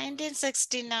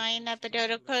 1969 பற்றி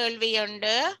ஒரு கேள்வி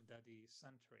உண்டு.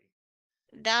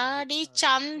 டாடி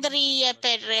சந்திரிய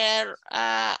பெற்ற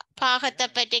பாகத்தை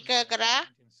பற்றி கேட்கிற.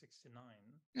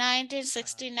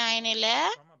 1969ல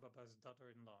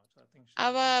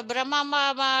அவ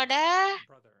பிரம்மாவோட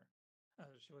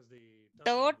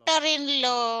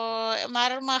டாட்டரின்லோ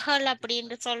மருமகள்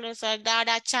அப்படின்னு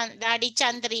டாடி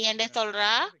சந்திரி என்று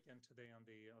சொல்றா.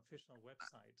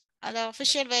 அது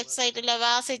அபிஷியல் வெப்சைட்ல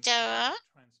வாசிச்சவ.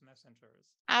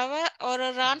 அவ ஒரு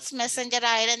ரான்ஸ்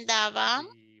மெசஞ்சரா இருந்தாவாம்.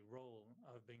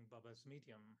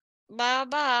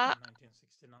 பாபா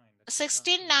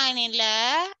 69ல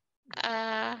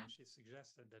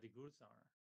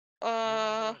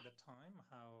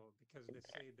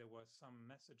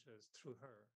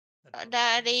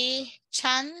டாடி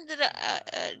சந்திர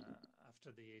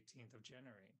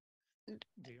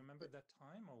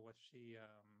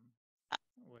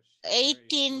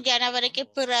 18 ஜனவரிக்கு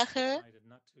பிறகு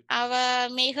அவ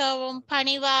மிகவும்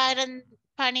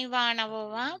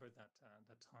பணிவானவா.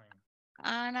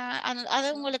 ஆனா அது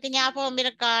உங்களுக்கு ஞாபகம்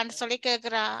இருக்கான்னு சொல்லி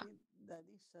கேக்குறா.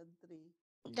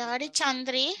 டாடி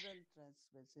சந்திரி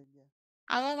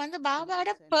அவ வந்து பாபாவோட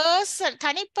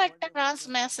தனிப்பட்ட டிரான்ஸ்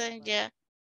மெசஞ்சர்.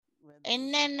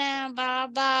 என்னென்ன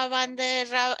பாபா வந்து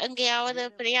எங்கேயாவது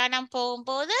பிரயாணம்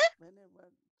போகும்போது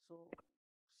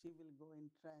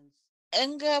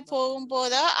எங்க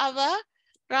போகும்போதோ அவ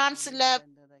பிரான்ஸ்ல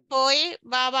போய்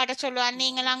பாபாட்ட சொல்லுவா,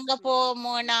 நீங்கள் அங்க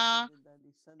போமோனா.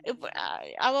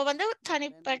 அவ வந்து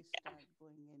தனிப்பட்ட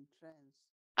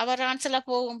அவ பிரான்ஸ்ல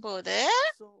போகும்போது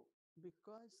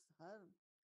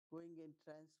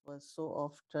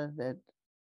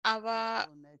அவ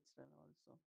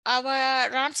அவ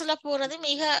ரான்ஸ்ல போறது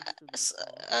மிக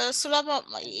சுலபம்,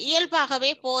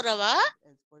 இயல்பாகவே போறவ.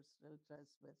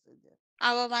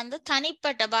 அவ வந்து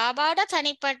தனிப்பட்ட பாபாட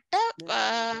தனிப்பட்ட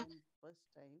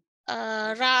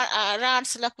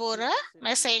ரான்ஸ்ல போற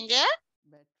மெசேஞ்சர்.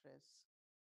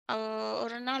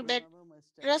 ஒரு நாள் பெட்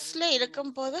ரெஸ்ட்ல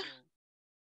இருக்கும் போது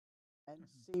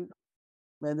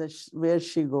where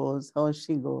she goes, how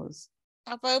she goes.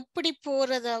 அப்ப எப்படி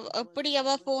போறது, எப்படி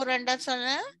அவ போறேன்டா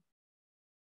சொன்ன.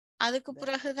 அதுக்கு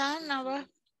பிறகுதான்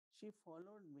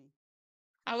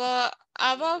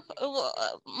அவ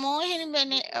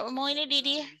மோகினி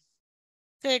டிடி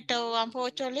கேட்டவான் போ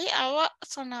சொல்லி அவ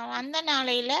சொன்ன. அந்த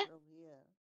நாளையில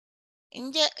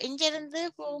இங்க இருந்து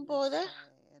போகும்போது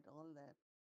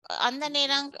அந்த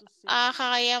நேரம்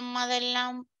ஆகாயம்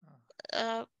அதெல்லாம்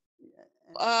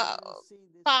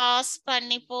பாஸ்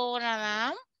பண்ணி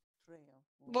போனதாம்.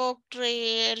 போக்ட்ரி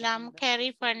எல்லாம் கேரி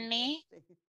பண்ணி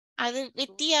அது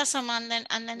வித்தியாசம்.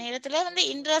 அந்த நேரத்துல வந்து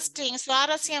இன்ட்ரெஸ்டிங்,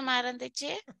 சுவாரஸ்யமா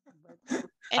இருந்துச்சு.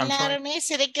 எல்லாருமே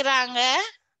சிரிக்கிறாங்க.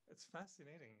 It's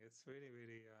fascinating. It's really,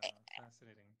 really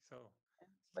fascinating. So,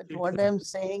 but what I'm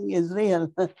saying is real.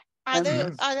 அது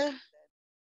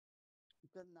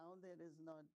because now there is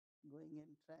not going in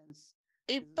trance.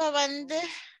 இப்ப வந்து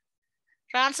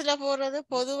பிரான்ஸ்ல போறது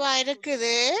பொதுவா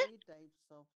இருக்குது.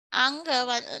 அங்க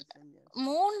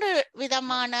 3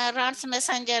 விதமான ரான்ஸ்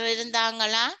மெசஞ்சர்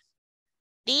இருந்தாங்களா.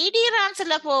 டிடி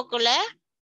ரான்ஸ்ல போக்குல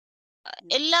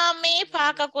எல்லாமே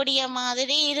பார்க்கக்கூடிய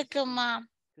மாதிரி இருக்குமா.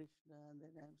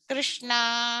 கிருஷ்ணா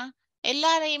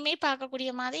எல்லாரையுமே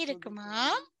பார்க்கக்கூடிய மாதிரி இருக்குமா.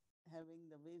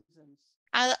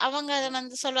 அவங்க அதை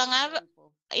வந்து சொல்லுவாங்க,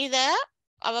 இத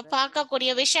அவ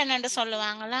பார்க்கக்கூடிய விஷயம் என்று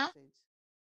சொல்லுவாங்களா.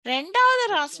 2வது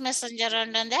ரான்ஸ் மெசஞ்சர்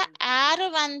யாரு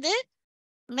வந்து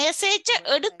மெசேஜ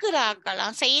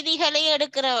எடுக்கிறாக்கலாம், செய்திகளை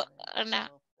எடுக்கிற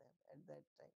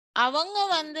அவங்க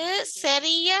வந்து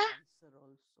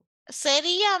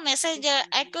சரியா மெசேஜ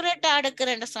அக்யூரேட்டா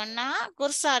எடுக்கிறேன்னு சொன்னா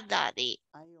குர்சார் தாதி.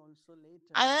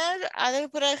 அதாவது அதுக்கு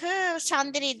பிறகு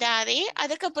சந்திரி தாதி,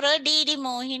 அதுக்கு பிறகு டிடி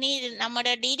மோகினி, நம்மட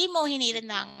டிடி மோகினி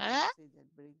இருந்தாங்க.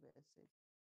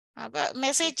 அப்ப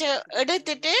மெசேஜ்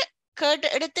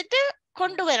எடுத்துட்டு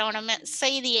கொண்டு வரணும்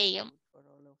செய்தியையும்.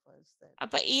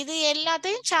 அப்ப இது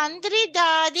எல்லாத்தையும் சந்திரி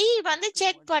தாதி வந்து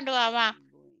செக் பண்ணுவாவா.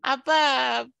 அப்ப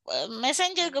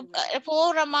மெசேஜருக்கு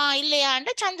போறோமா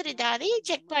இல்லையான்னு சந்திரி தாதி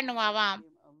செக் பண்ணுவாவாம்.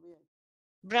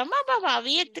 பிரம்மா பாபா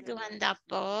அவியத்துக்கு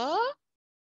வந்தப்போ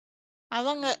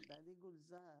அவங்க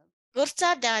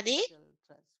குர்சார் தாதி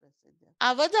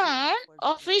அவதான்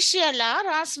ஆபீஷியலா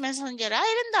ராஸ் மெசஞ்சரா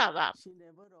இருந்தாவா.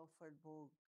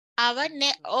 அவ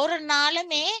ஒரு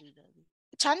நாளுமே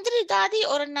சந்திரி தாதி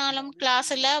ஒரு நாளும்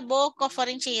கிளாஸ்ல போக்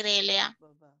ஆஃபரிங் செய்யறே இல்லையா.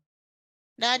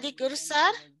 தாதி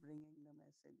குர்சார்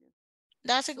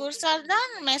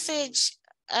தான் மெசேஜ்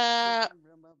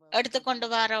எடுத்துக்கொண்டு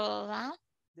வரவா.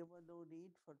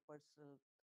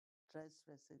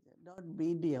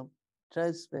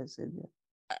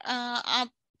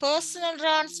 பர்சனல்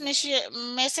ரான்ஸ்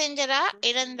மெசேஞ்சரா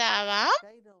இருந்தாவா,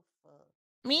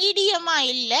 மீடியமா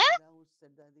இல்ல.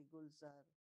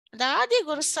 தாதி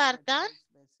குர்சார் தான்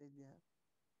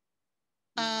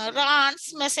ரான்ஸ்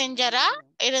மெசேஞ்சரா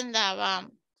இருந்தாவாம்.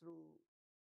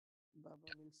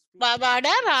 பாபாட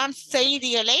ரான்ஸ்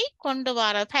செய்திகளை கொண்டு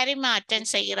வர பரிமாற்றம்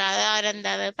செய்கிறதா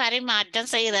இருந்தது. பரிமாற்றம்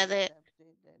செய்கிறது.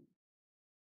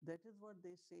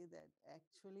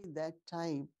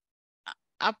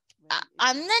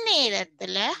 அந்த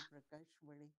நேரத்துல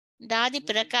தாதி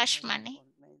பிரகாஷ் மணி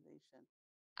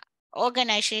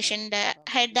ஆர்கனைசேஷன்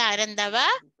ஹெட்டா இருந்தவ,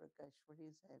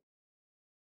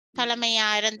 தலைமையா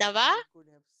இருந்தவ.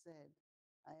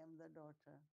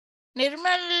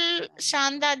 நிர்மல்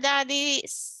சாந்தா தாதி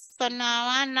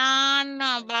சொன்னாவா, நான்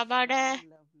பாபாட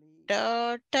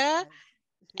டாட்டர்,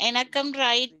 எனக்கும்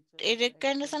ரைட்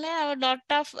இருக்குன்னு சொன்ன. அவ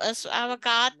டாக்டர், அவக்கு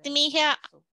ஆத்மீக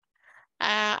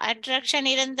அட்ராக்ஷன்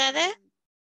இருந்தது.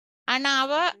 ஆனா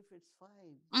அவ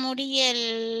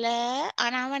முடியல.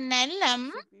 ஆனா அவன் நல்லம்.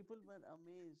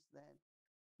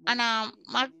 ஆனா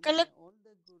மக்களுக்கு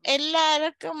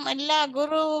எல்லாருக்கும், எல்லா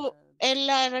குரு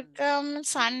எல்லாருக்கும்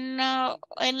சன்ன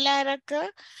எல்லாருக்கும்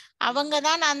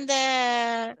அவங்கதான் அந்த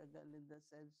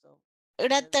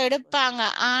இடத்தை எடுப்பாங்க.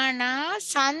 ஆனா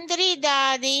சந்திரி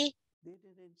தாதி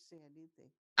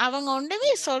அவங்க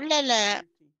ஒண்ணுமே சொல்லல.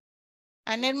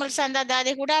 நிர்மல் சந்தா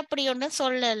தாதி கூட அப்படி ஒன்றும்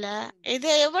சொல்லல. இது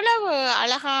எவ்வளவு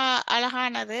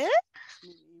அழகானது.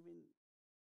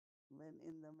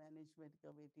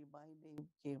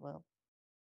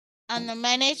 அந்த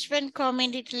மேனேஜ்மெண்ட்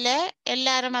கமிட்டில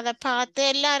எல்லாரும் அதை பார்த்து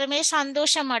எல்லாருமே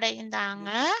சந்தோஷம் அடைந்தாங்க.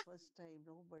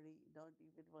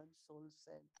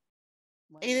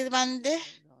 இது வந்து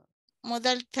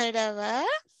முதல் தடவை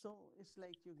it's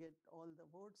like you get all the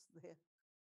votes there.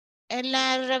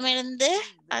 எல்லாரிடமிருந்து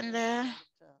Proof அந்த there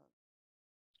that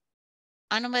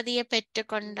அனுமதியை பெற்று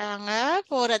கொண்டாங்க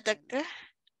போறதுக்கு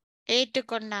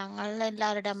ஏற்றுக்கொண்டாங்க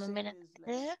எல்லாரிடமும் same is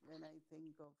இருந்து. like when I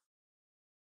think of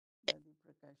Dadi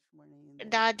Prakash Mani in the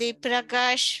தாதி Dadi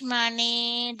பிரகாஷ் Gursa, மணி,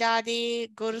 தாதி there was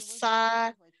a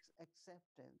குர்சார், kind of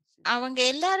acceptance, அவங்க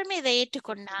எல்லாருமே இதை So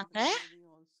ஏற்றுக்கொண்டாங்க. Sandri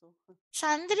Dadi also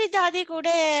சந்திரி தாதி கூட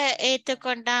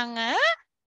ஏற்றுக்கொண்டாங்க.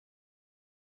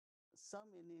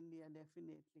 some in India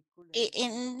definitely could have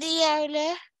இந்தியாவில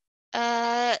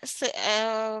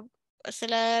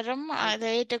சிலரும் அதை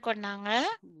ஏற்றுக்கொண்டாங்க.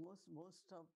 most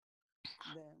of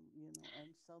them, and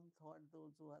some thought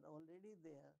those who are already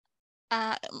there,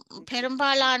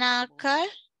 பெரும்பாலான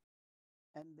ஆட்கள்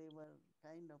and they were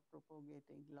kind of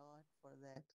propagating lot for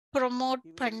that. Promote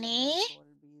Even பண்ணி someone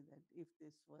told me that if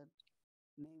this were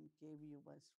named KV, you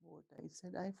must vote. I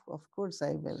said, of course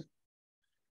I will.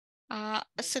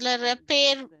 சிலர்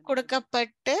பேர்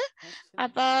கொடுக்கப்பட்டு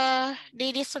அப்ப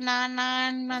DD சொன்னா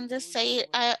நான் வந்து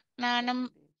நானும்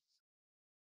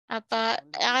அப்ப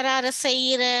யாராரு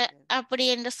செய்யற அப்படி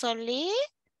என்று சொல்லி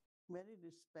very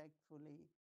respectfully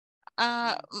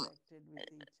interacted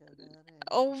with each other.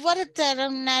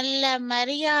 ஒவ்வொருத்தரும் நல்ல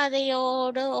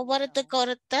மரியாதையோடு ஒவ்வொருத்தருக்கு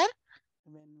ஒருத்தர்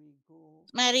When we go,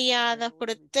 மரியாதை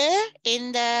கொடுத்து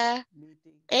இந்த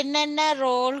என்னென்ன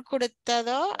ரோல்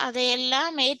கொடுத்ததோ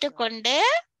அதையெல்லாம் ஏற்றுக்கொண்டு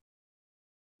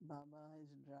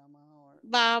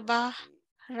பாபா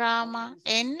ராமா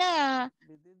என்ன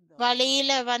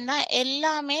வழியில வந்தா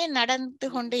எல்லாமே நடந்து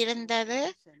கொண்டு இருந்தது.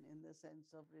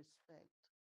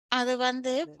 அது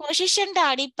வந்து பொசிஷன்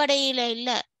அடிப்படையில இல்ல,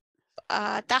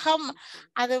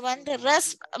 அது வந்து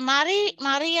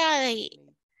மரியாதை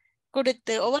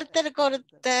கொடுத்து ஒவ்வொருத்தருக்கு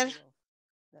ஒருத்தர்.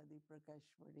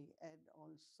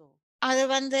 அது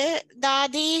வந்து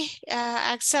தாதி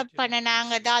அக்செப்ட்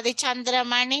பண்ணினாங்க. தாதி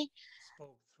சந்திரமணி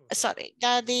சாரி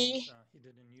தாதி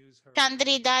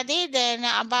சந்திரி தாதி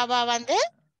பாபா வந்து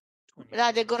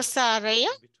தாதி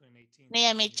குர்சாரையும்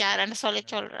நியமிச்சாருன்னு சொல்லி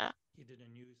சொல்றார். He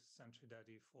didn't use Santri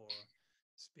Dadi for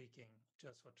speaking,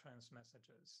 just for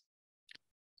messages.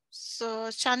 So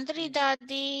சந்திரி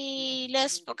தாதியில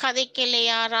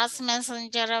கதைக்கலையா ராஸ்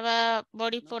மெசஞ்சரவ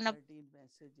பொடி போன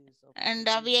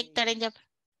அவியக்தடைஞ்ச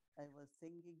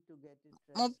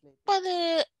 30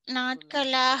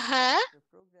 நாட்களாக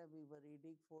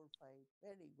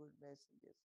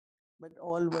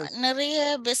நிறைய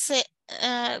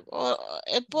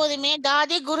எப்போதுமே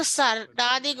தாதி குருசார்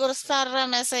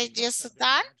மெசேஜஸ்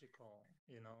தான்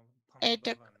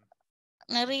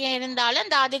நிறைய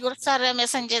இருந்தாலும் தாதி குருசார்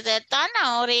மெசேஜஸ் தான்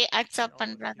அவரே அக்செப்ட்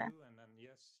பண்றாங்க.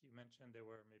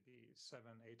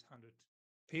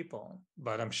 People,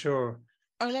 but I'm sure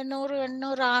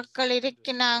 700-800 ஆட்கள்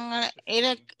இருக்கிறாங்க.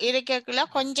 இருக்கக்குள்ள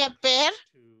கொஞ்சம் பேர்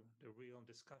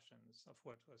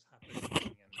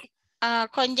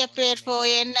கொஞ்சம் பேர்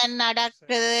போய் என்ன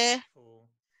நடக்குது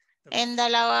எந்த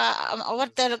அளவு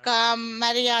ஒவ்வொருத்தருக்கு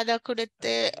மரியாதை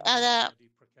கொடுத்து அத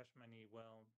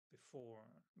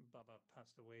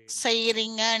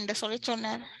செய்யறீங்க என்று சொல்லி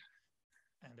சொன்னார்.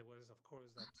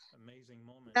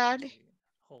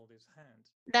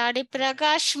 தாடி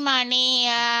பிரகாஷ் மணி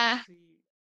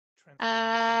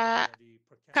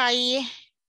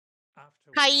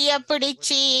கைய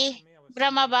பிடிச்சி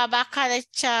பிரம்ம பாபா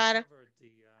கதைச்சார்.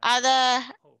 அத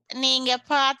நீங்க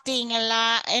பாத்தீங்களா?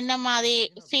 என்ன மாதிரி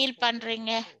ஃபீல்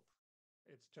பண்றீங்க?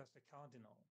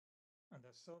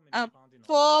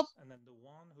 போப்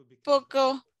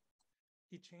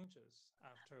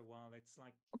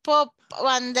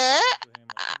வந்து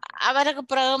அவருக்கு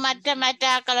பிறகு மற்ற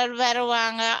ஆட்கள்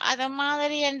வருவாங்க. அது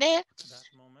மாதிரி என்று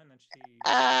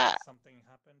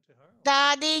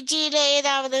தாதிஜியில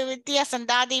ஏதாவது வித்தியாசம்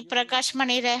தாதி பிரகாஷ்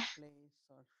மணிர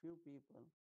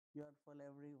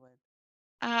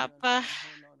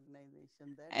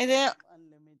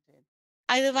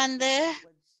இது வந்து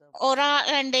ஒரு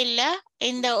ரெண்டு இல்ல,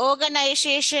 இந்த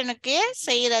ஆர்கனைசேஷனுக்கு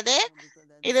செய்யறது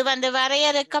இது வந்து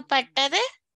வரையறுக்கப்பட்டது.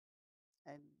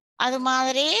 அது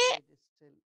மாதிரி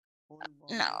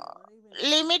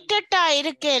லிமிட்டடா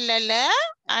இருக்க இல்ல,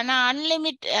 ஆனா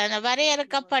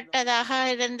வரையறுக்கப்பட்டதாக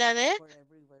இருந்தது.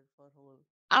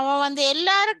 அவன் வந்து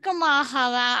எல்லாருக்குமாக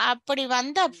அப்படி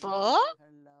வந்தப்போ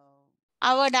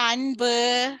அவட அன்பு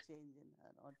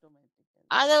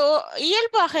அது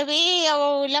இயல்பாகவே அவ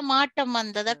மாற்றம்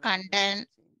வந்ததை கண்டன்.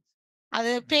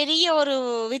 அது பெரிய ஒரு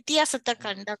வித்தியாசத்தை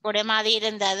கண்டக்கூடிய மாதிரி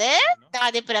இருந்தது.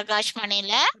 தாதி பிரகாஷ்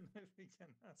மணில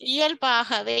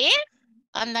இயல்பாகவே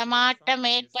அந்த மாற்றம்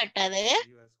ஏற்பட்டது.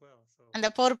 அந்த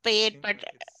பொறுப்பை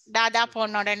தாதா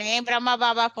போன உடனே பிரம்மா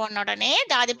பாபா போன உடனே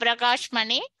தாதி பிரகாஷ்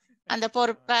மணி அந்த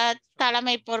பொறுப்பை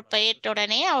தலைமை பொறுப்பை ஏற்ற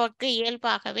உடனே அவருக்கு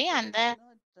இயல்பாகவே அந்த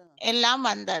எல்லாம்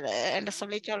வந்தது என்று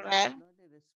சொல்லி சொல்றார்.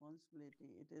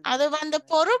 அது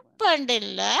பொறுப்பு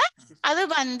இல்ல, அது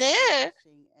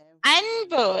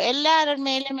அன்பு, எல்லாரும்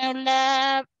மேலுமே உள்ள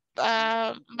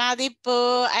மதிப்பு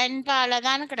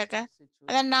அன்பாலதான் கிடக்க.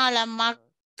 அதனால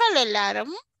மக்கள்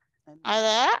எல்லாரும் அத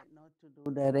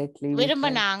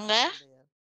விரும்பினாங்க.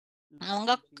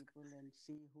 அவங்க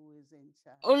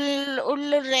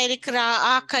உள்ளூர்ல இருக்கிற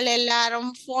ஆக்கள்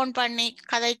எல்லாரும் போன் பண்ணி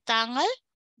கதைத்தாங்க.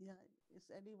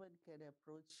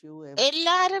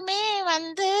 எல்லாருமே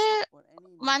வந்து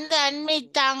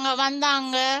அன்மித்தாங்க,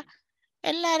 வந்தாங்க.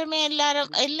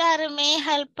 எல்லாருமே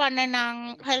ஹெல்ப்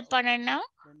பண்ணனா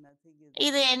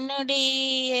இது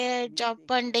என்னுடைய ஜாப்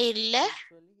பண்டே இல்ல,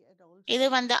 இது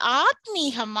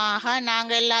ஆத்மீகமாக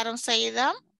நாங்க எல்லாரும்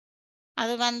செய்தோம்.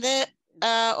 அது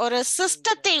ஒரு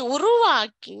சிஸ்டத்தை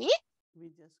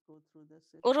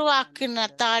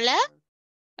உருவாக்கினதால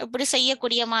இப்படி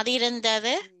செய்யக்கூடிய மாதிரி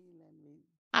இருந்தது.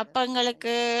 அப்ப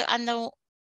எங்களுக்கு அந்த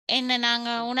என்ன நாங்க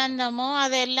உணர்ந்தோமோ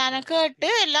அதை எல்லாரும் கேட்டு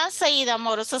எல்லாம் செய்தோம்,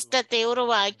 ஒரு சிஸ்டத்தை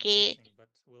உருவாக்கி.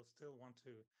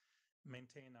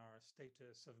 maintain our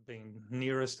status of being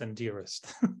nearest and dearest.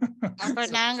 அப்ப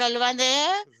நாங்கள்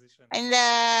இந்த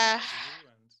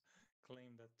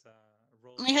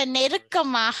மிக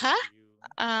நெருக்கமாக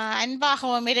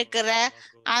அன்பாகவும் இருக்கிற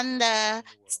அந்த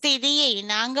ஸ்திதியை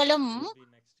நாங்களும்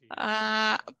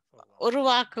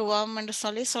உருவாக்குவோம் என்று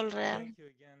சொல்லி சொல்றேன்.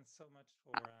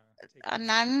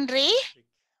 நன்றி.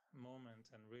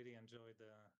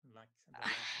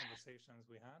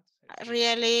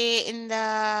 Really in the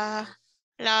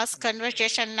last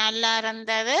conversation நல்லா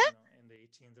இருந்தது.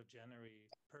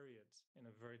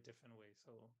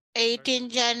 18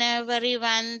 January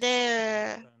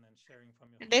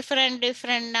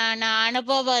different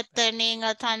அனுபவத்தை நீங்க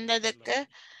தந்ததுக்கு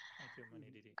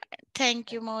thank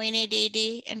you Mohini Didi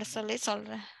என்று சொல்லி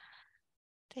சொல்றேன்.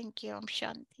 Thank you. Om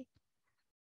Shanti.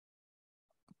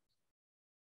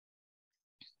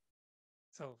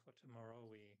 So for tomorrow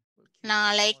we will keep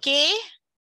நாளைக்கு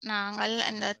நாங்கள்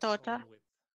அந்த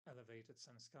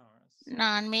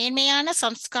நான் மேன்மையான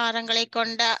சம்ஸ்காரங்களை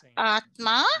கொண்ட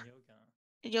ஆத்மா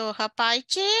யோக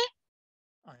பாய்ச்சி,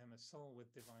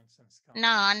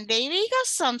 நான் தெய்வீக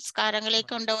சம்ஸ்காரங்களை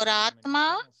கொண்ட ஒரு ஆத்மா,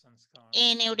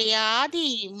 என்னுடைய ஆதி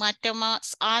மற்றும்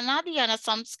அனாதியான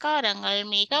சம்ஸ்காரங்கள்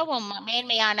மிகவும்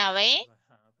மேன்மையானவை.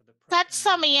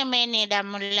 தற்சமயம்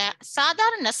என்னிடமுள்ள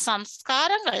சாதாரண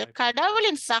சம்ஸ்காரங்கள்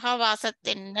கடவுளின்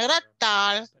சகவாசத்தின்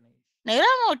நிறத்தால்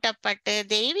நிறமூட்டப்பட்டு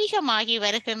தெய்வீகமாகி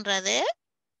வருகின்றது.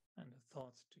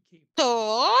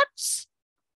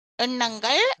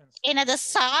 எண்ணங்கள் எனது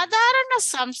சாதாரண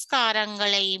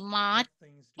சம்ஸ்காரங்களை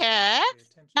மாற்ற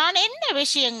நான் என்ன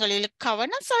விஷயங்களில்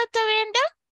கவனம் செலுத்த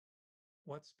வேண்டும்?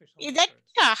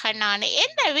 இதற்காக நான்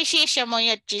என்ன விசேஷ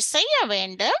முயற்சி செய்ய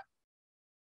வேண்டும்?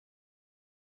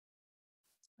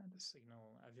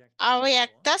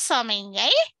 அவ்யக்த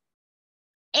சமிஞை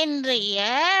இன்றைய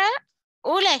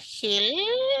உலகில்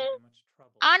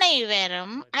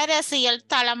அனைவரும் அரசியல்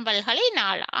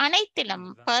தளம்பல்களினால், அனைத்திலும்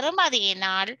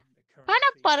பெறுமதியினால்,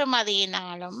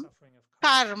 பணப்பெறுமதியினாலும்,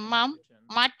 கர்மம்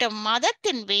மற்றும்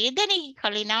மதத்தின்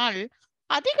வேதனைகளினால்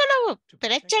அதிகளவு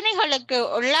பிரச்சனைகளுக்கு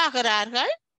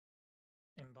உள்ளாகிறார்கள்.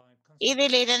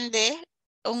 இதிலிருந்து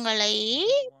உங்களை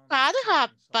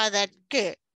பாதுகாப்பதற்கு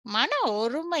மன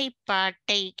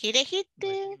ஒருமைப்பாட்டை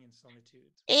கிரகித்து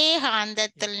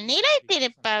ஏகாந்தத்தில்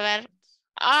நிலைத்திருப்பவர்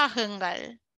ஆகுங்கள்.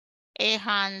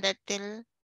 ஏகாந்தத்தில்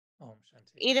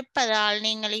இருப்பதால்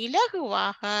நீங்கள்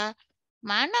இலகுவாக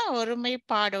மன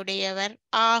ஒருமைப்பாடுடையவர்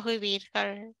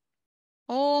ஆகுவீர்கள்.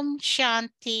 ஓம்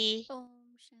சாந்தி. Om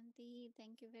Shanti.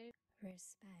 Thank you very much.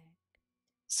 Respect.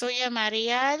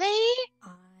 சுயமரியாதை.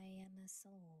 I am a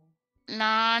soul.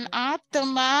 நான்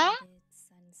ஆத்மா.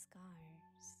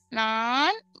 Sanskars.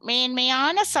 நான்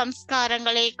மேன்மையான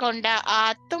சம்ஸ்காரங்களை கொண்ட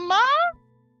ஆத்மா.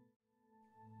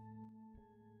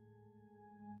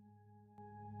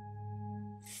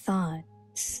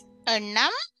 Thoughts.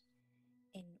 எண்ணம்.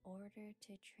 In order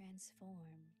to transform.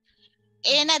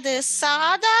 எனது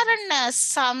சாதாரண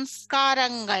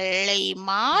சம்ஸ்காரங்களை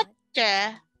மாற்ற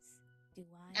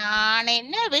நான்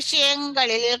என்ன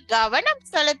விஷயங்களில் கவனம்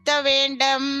செலுத்த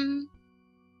வேண்டும்?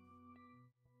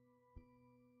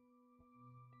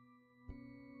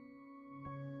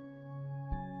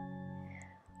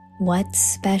 What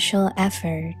special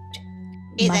effort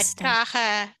இதற்காக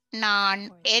நான்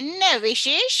என்ன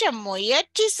விசேஷ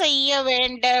முயற்சி செய்ய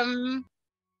வேண்டும்?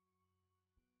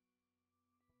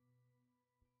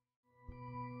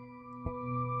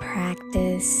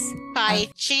 practice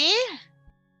பயிற்சி,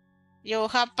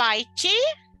 யோகா பயிற்சி.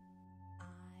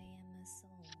 I am a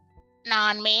soul.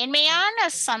 நான் மேன்மையான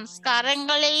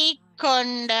சம்ஸ்காரங்களை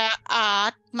கொண்ட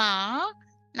ஆத்மா.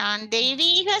 நான்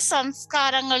தெய்வீக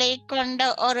சம்ஸ்காரங்களை கொண்ட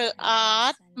ஒரு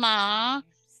ஆத்மா.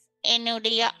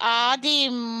 என்னுடைய ஆதி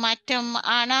மற்றும்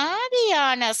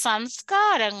அனாதியான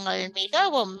சம்ஸ்காரங்கள்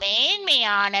மிகவும்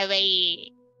மேன்மையானவை.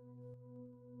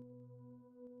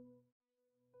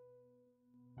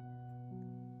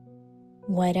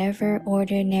 Whatever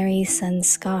ordinary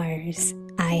sanskars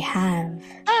I have,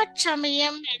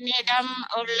 தற்சமயம் என்னிடம்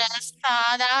உள்ள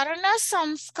சாதாரண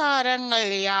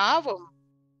சம்ஸ்காரங்கள் யாவும்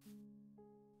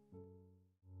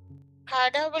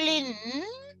கடவுளின்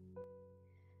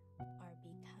are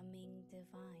becoming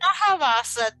divine.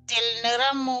 சகவாசத்தில்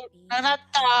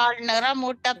நிறத்தால்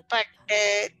நிறமூட்டப்பட்டு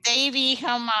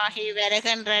தெய்வீகமாகி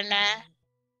வருகின்றன.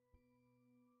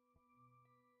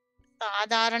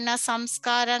 சாதாரண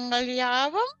சம்ஸ்காரங்கள்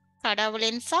யாவும்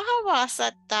கடவுளின்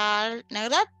சகவாசத்தால்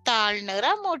நிறத்தால்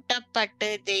நிறமூட்டப்பட்டு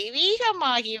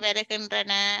தெய்வீகமாகி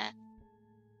வருகின்றன.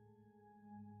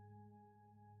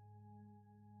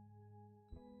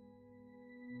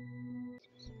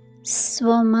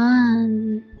 स्वमान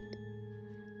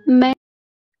मैं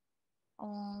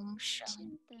ஓம்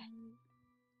சாந்தி. चिंतन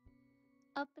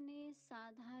अपने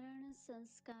साधारण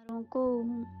संस्कारों को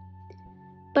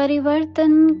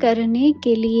परिवर्तन करने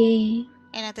के लिए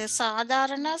எனது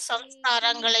சாதாரண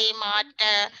சம்ஸ்காரங்களை மாற்ற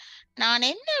நான்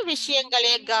என்ன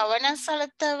விஷயங்களில் கவனம்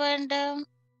செலுத்த வேண்டும்?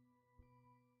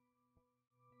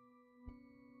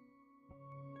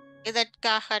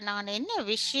 இதற்காக நான் என்ன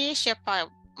விசேஷ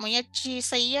முயற்சி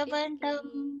செய்ய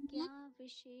வேண்டும்? क्या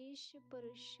विशेष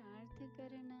पुरुषार्थ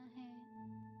करना है?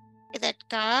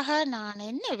 இதற்காக நான்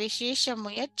என்ன விசேஷ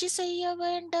முயற்சி செய்ய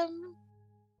வேண்டும்?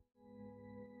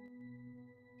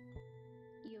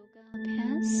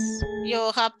 योगाभ्यास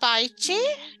யோகா பயிற்சி.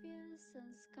 दिव्य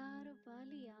संस्कार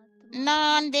वाली आत्मा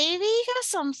நான் தெய்வீக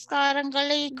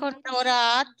சம்ஸ்காரங்களை கொண்ட ஒரு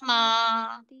ஆத்மா.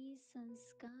 आदि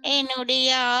संस्कार என்னுடைய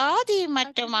ஆதி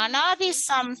மற்றும் அனாதி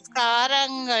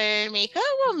சம்ஸ்காரங்கள்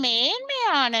மிகவும்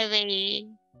மேன்மையானவை.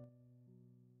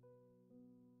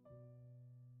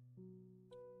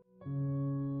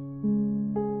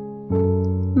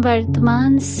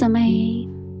 वर्तमान समय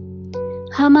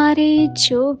हमारे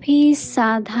जो भी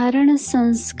साधारण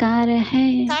संस्कार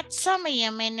हैं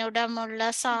தற்சமயம் என்னிடம் உள்ள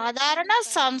சாதாரண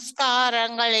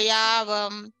சம்ஸ்காரங்கள்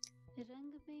யாவும்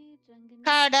रंग में रंगने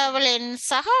கடவுளின்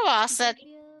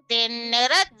சகவாசத்தின்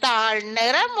நிறத்தால்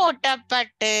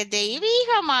நிறமூட்டப்பட்டு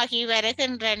தெய்வீகமாகி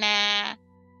வருகின்றன.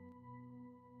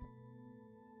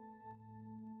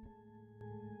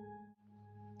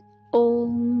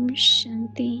 ओम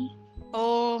शांति।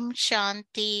 ஓம்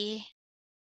சாந்தி.